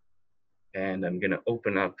 and I'm going to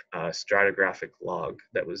open up a stratigraphic log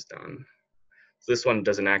that was done. So this one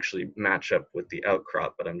doesn't actually match up with the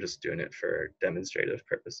outcrop, but I'm just doing it for demonstrative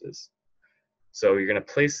purposes. So you're going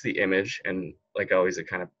to place the image, and like always, it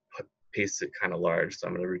kind of pastes it kind of large. So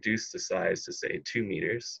I'm going to reduce the size to say 2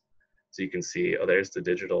 meters. So you can see, oh, there's the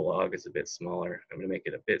digital log is a bit smaller. I'm going to make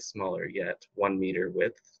it a bit smaller yet, 1 meter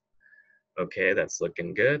width. Okay, that's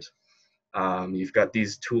looking good. You've got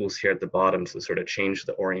these tools here at the bottom to sort of change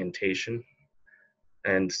the orientation.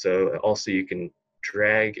 And so also you can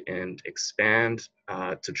drag and expand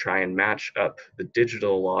to try and match up the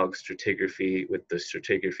digital log stratigraphy with the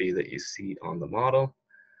stratigraphy that you see on the model.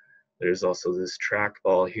 There's also this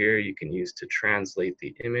trackball here you can use to translate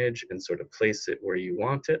the image and sort of place it where you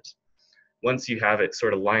want it. Once you have it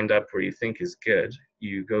sort of lined up where you think is good,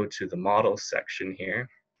 you go to the model section here,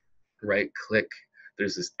 right click,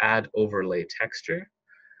 there's this add overlay texture.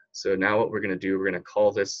 So now what we're going to do, we're going to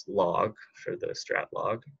call this log for the strat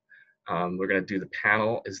log. We're going to do the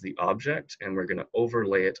panel as the object, and we're going to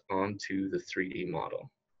overlay it onto the 3D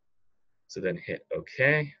model. So then hit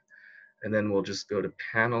OK, and then we'll just go to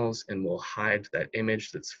panels and we'll hide that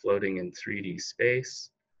image that's floating in 3D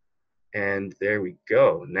space. And there we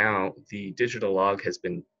go. Now the digital log has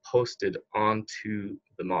been posted onto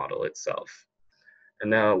the model itself. And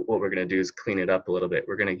now what we're going to do is clean it up a little bit.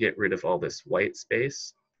 We're going to get rid of all this white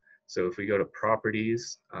space. So if we go to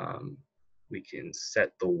properties, we can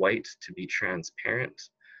set the white to be transparent,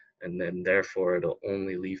 and then therefore it'll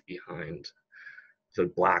only leave behind the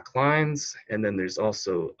black lines. And then there's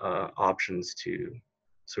also options to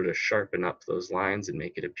sort of sharpen up those lines and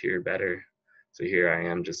make it appear better. So here I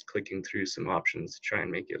am just clicking through some options to try and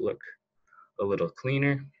make it look a little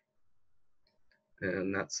cleaner.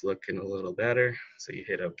 And that's looking a little better. So you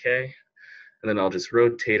hit OK. And then I'll just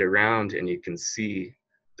rotate around, and you can see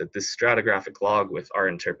that this stratigraphic log with our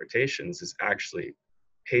interpretations is actually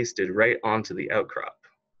pasted right onto the outcrop.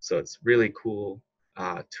 So it's really cool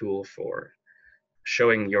tool for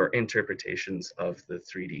showing your interpretations of the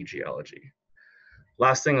 3D geology.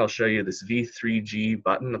 Last thing I'll show you, this V3G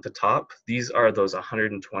button at the top. These are those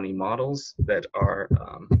 120 models that are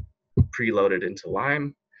preloaded into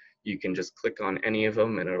Lime. You can just click on any of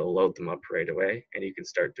them and it'll load them up right away, and you can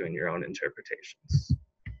start doing your own interpretations.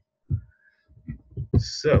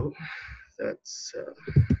 So that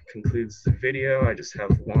concludes the video. I just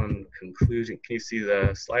have one conclusion. Can you see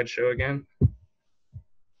the slideshow again?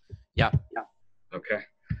 Yeah. Okay.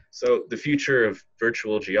 So the future of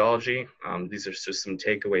virtual geology, these are just some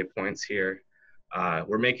takeaway points here.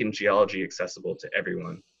 We're making geology accessible to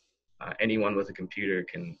everyone. Anyone with a computer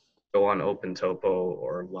can go on OpenTopo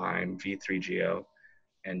or Lime V3Geo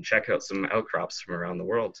and check out some outcrops from around the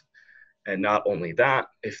world. And not only that,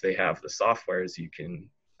 if they have the softwares, you can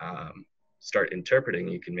start interpreting.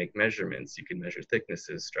 You can make measurements. You can measure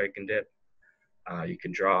thicknesses, strike and dip. You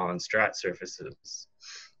can draw on strat surfaces.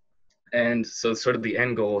 And so sort of the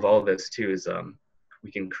end goal of all of this too is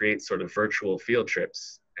we can create sort of virtual field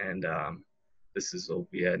trips. And this will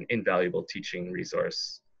be an invaluable teaching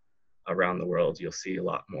resource around the world. You'll see a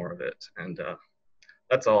lot more of it. And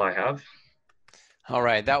that's all I have. All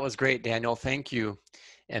right, that was great, Daniel. Thank you.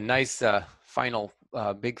 And nice final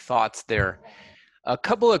big thoughts there. A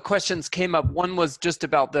couple of questions came up. One was just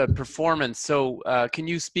about the performance. So can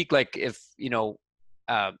you speak like if, you know,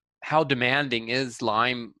 how demanding is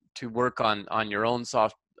Lime to work on your own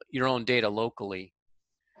data locally?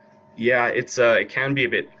 Yeah, it can be a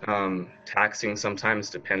bit taxing sometimes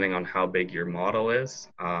depending on how big your model is.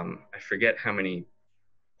 I forget how many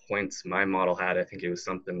points my model had. I think it was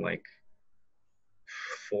something like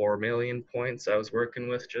 4 million points I was working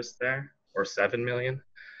with just there, or 7 million.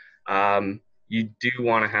 You do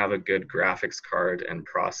want to have a good graphics card and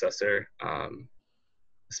processor,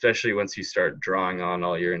 especially once you start drawing on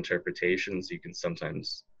all your interpretations. You can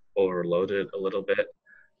sometimes overload it a little bit.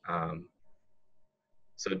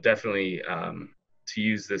 So definitely to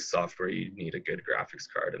use this software, you need a good graphics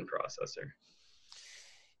card and processor.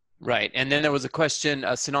 Right, and then there was a question,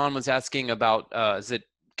 Sinan was asking about,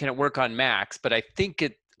 can it work on Macs? But I think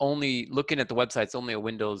it only, looking at the website, it's only a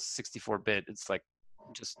Windows 64-bit. It's like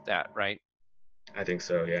just that, right? I think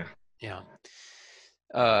so, yeah. Yeah.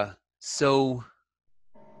 So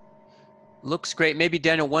looks great. Maybe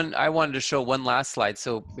Daniel, I wanted to show one last slide.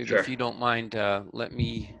 So maybe Sure. if you don't mind, let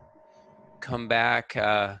me come back.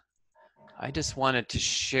 I just wanted to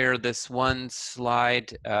share this one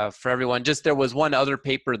slide for everyone. Just there was one other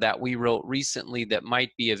paper that we wrote recently that might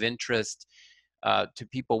be of interest to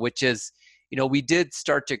people, which is, you know, we did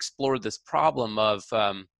start to explore this problem of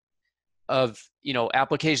you know,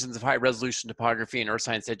 applications of high resolution topography in earth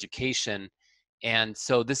science education. And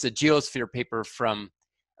so this is a geosphere paper from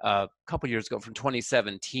a couple years ago, from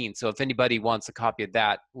 2017. So if anybody wants a copy of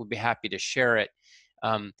that, we'll be happy to share it.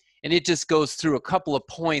 And it just goes through a couple of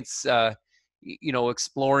points, you know,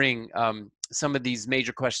 exploring some of these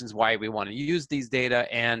major questions, why we want to use these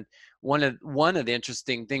data. And one of the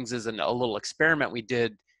interesting things is a little experiment we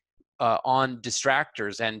did on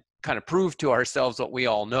distractors, and kind of prove to ourselves what we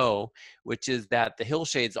all know, which is that the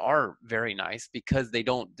hillshades are very nice because they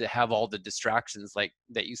don't have all the distractions like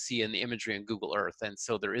that you see in the imagery in Google Earth. And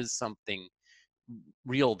so there is something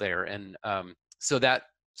real there. And so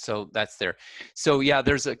that's there. So yeah,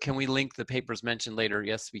 can we link the papers mentioned later?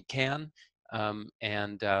 Yes, we can.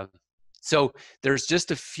 So there's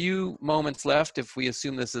just a few moments left if we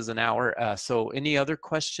assume this is an hour. So any other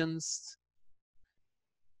questions?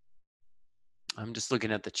 I'm just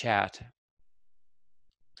looking at the chat.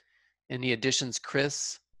 Any additions,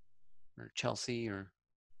 Chris or Chelsea or?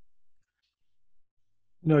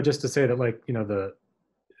 No, just to say that, like, you know,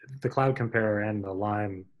 the Cloud Compare and the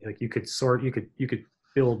Lime, like you could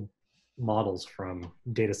build models from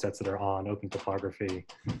data sets that are on OpenTopography.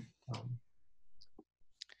 I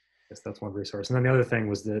guess that's one resource. And then the other thing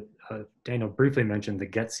was that Daniel briefly mentioned the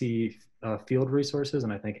GETC field resources,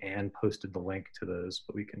 and I think Anne posted the link to those,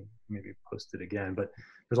 but we can maybe post it again. But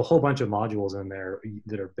there's a whole bunch of modules in there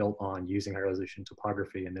that are built on using high resolution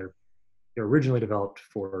topography, and they're originally developed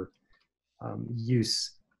for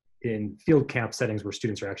use in field camp settings where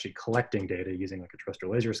students are actually collecting data using like a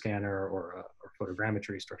terrestrial laser scanner or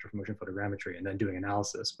photogrammetry, structure from motion photogrammetry, and then doing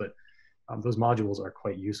analysis. But those modules are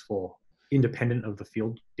quite useful independent of the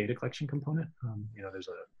field data collection component. You know,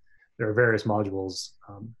 there are various modules.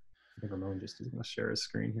 I think Ramon just is going to share his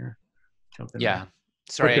screen here. Jump in. Yeah,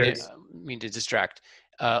 sorry, I didn't mean to distract.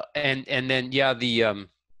 And then yeah,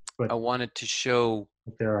 I wanted to show.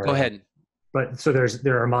 Go ahead. But so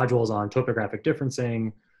there are modules on topographic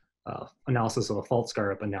differencing, analysis of a fault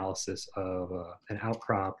scarp, analysis of an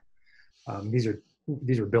outcrop. These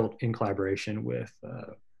are built in collaboration with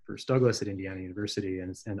Bruce Douglas at Indiana University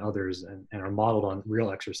and others, and are modeled on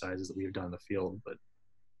real exercises that we have done in the field. But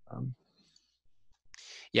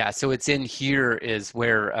yeah, so it's in here is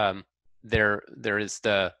where there is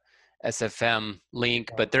the SFM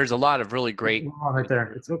link, but there's a lot of really great. Right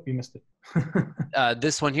there. You missed it.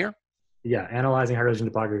 This one here. Yeah, analyzing high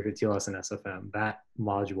resolution topography, TLS and SFM. That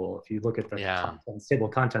module, if you look at the table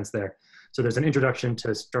of contents there, so there's an introduction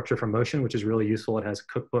to structure from motion, which is really useful. It has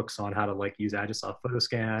cookbooks on how to like use Agisoft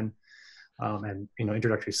photoscan, and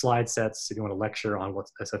introductory slide sets if you want to lecture on what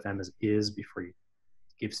SFM is before you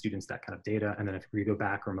give students that kind of data. And then if we go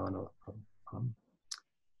back, Ramon,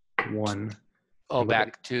 one. Oh,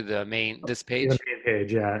 back to the this page? The main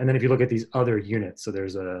page, yeah. And then if you look at these other units, so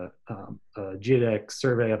there's a geodetic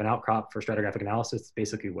survey of an outcrop for stratigraphic analysis,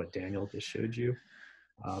 basically what Daniel just showed you.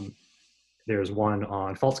 There's one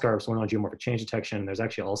on fault scarps, one on geomorphic change detection. There's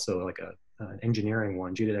actually also like an engineering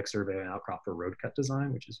one, geodetic survey and outcrop for road cut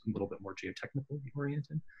design, which is a little bit more geotechnically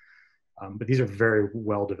oriented. But these are very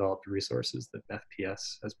well-developed resources that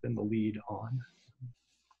FPS has been the lead on.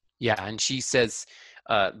 Yeah, and she says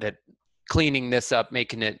that cleaning this up,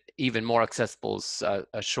 making it even more accessible is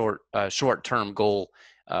a short-term goal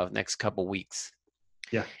next couple weeks.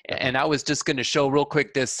 Yeah. And I was just going to show real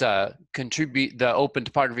quick this the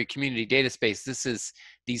OpenTopography community data space. This is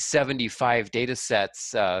these 75 data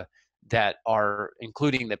sets that are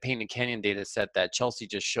including the Painted Canyon data set that Chelsea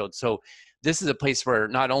just showed. So this is a place where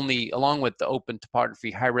not only, along with the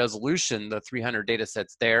OpenTopography high resolution, the 300 data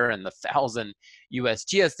sets there and the 1,000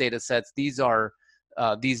 USGS data sets, these are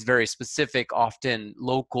these very specific, often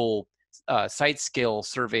local site scale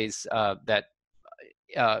surveys that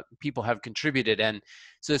people have contributed. And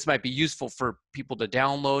so this might be useful for people to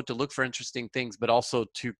download, to look for interesting things, but also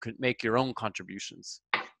to make your own contributions.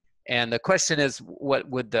 And the question is, what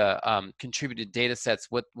would the contributed data sets,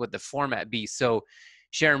 what would the format be? So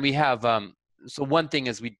Sharon, we have, so one thing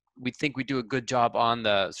is we think we do a good job on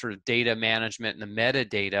the sort of data management and the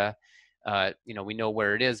metadata. We know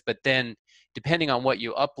where it is, but then depending on what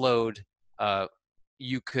you upload,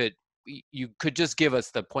 you could just give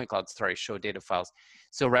us the point cloud, show data files.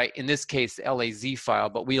 So right, in this case, LAZ file,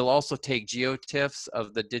 but we'll also take geotiffs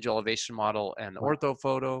of the digital elevation model and the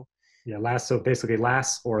orthophoto. Yeah, so basically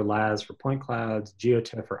LAS or LAS for point clouds,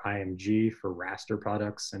 geotiff or IMG for raster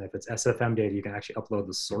products. And if it's SFM data, you can actually upload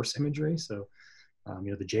the source imagery. So,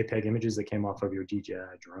 the JPEG images that came off of your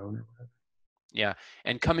DJI drone or whatever. Yeah,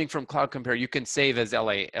 and coming from Cloud Compare, you can save as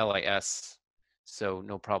LAS, so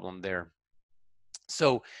no problem there.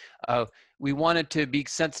 So we wanted to be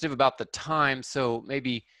sensitive about the time, so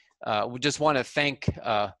maybe we just want to thank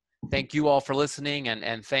you all for listening,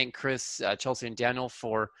 and thank Chris, Chelsea, and Daniel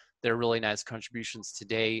for their really nice contributions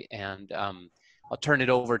today. And I'll turn it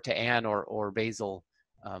over to Anne or Basil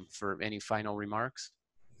for any final remarks.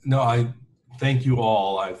 No, I thank you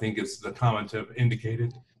all. I think as the comments have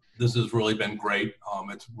indicated, this has really been great.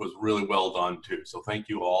 It was really well done too. So thank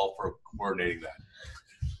you all for coordinating that.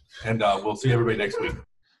 And we'll see everybody next week.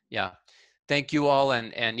 Yeah, thank you all,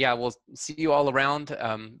 and yeah, we'll see you all around.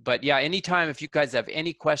 But yeah, anytime if you guys have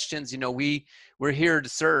any questions, we're here to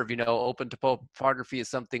serve. OpenTopography is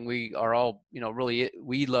something we are all,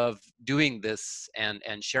 we love doing this and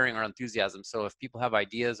sharing our enthusiasm. So if people have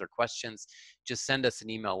ideas or questions, just send us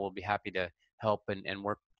an email. We'll be happy to help and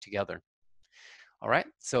work together. All right,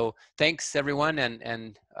 so thanks everyone,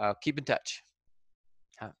 and keep in touch.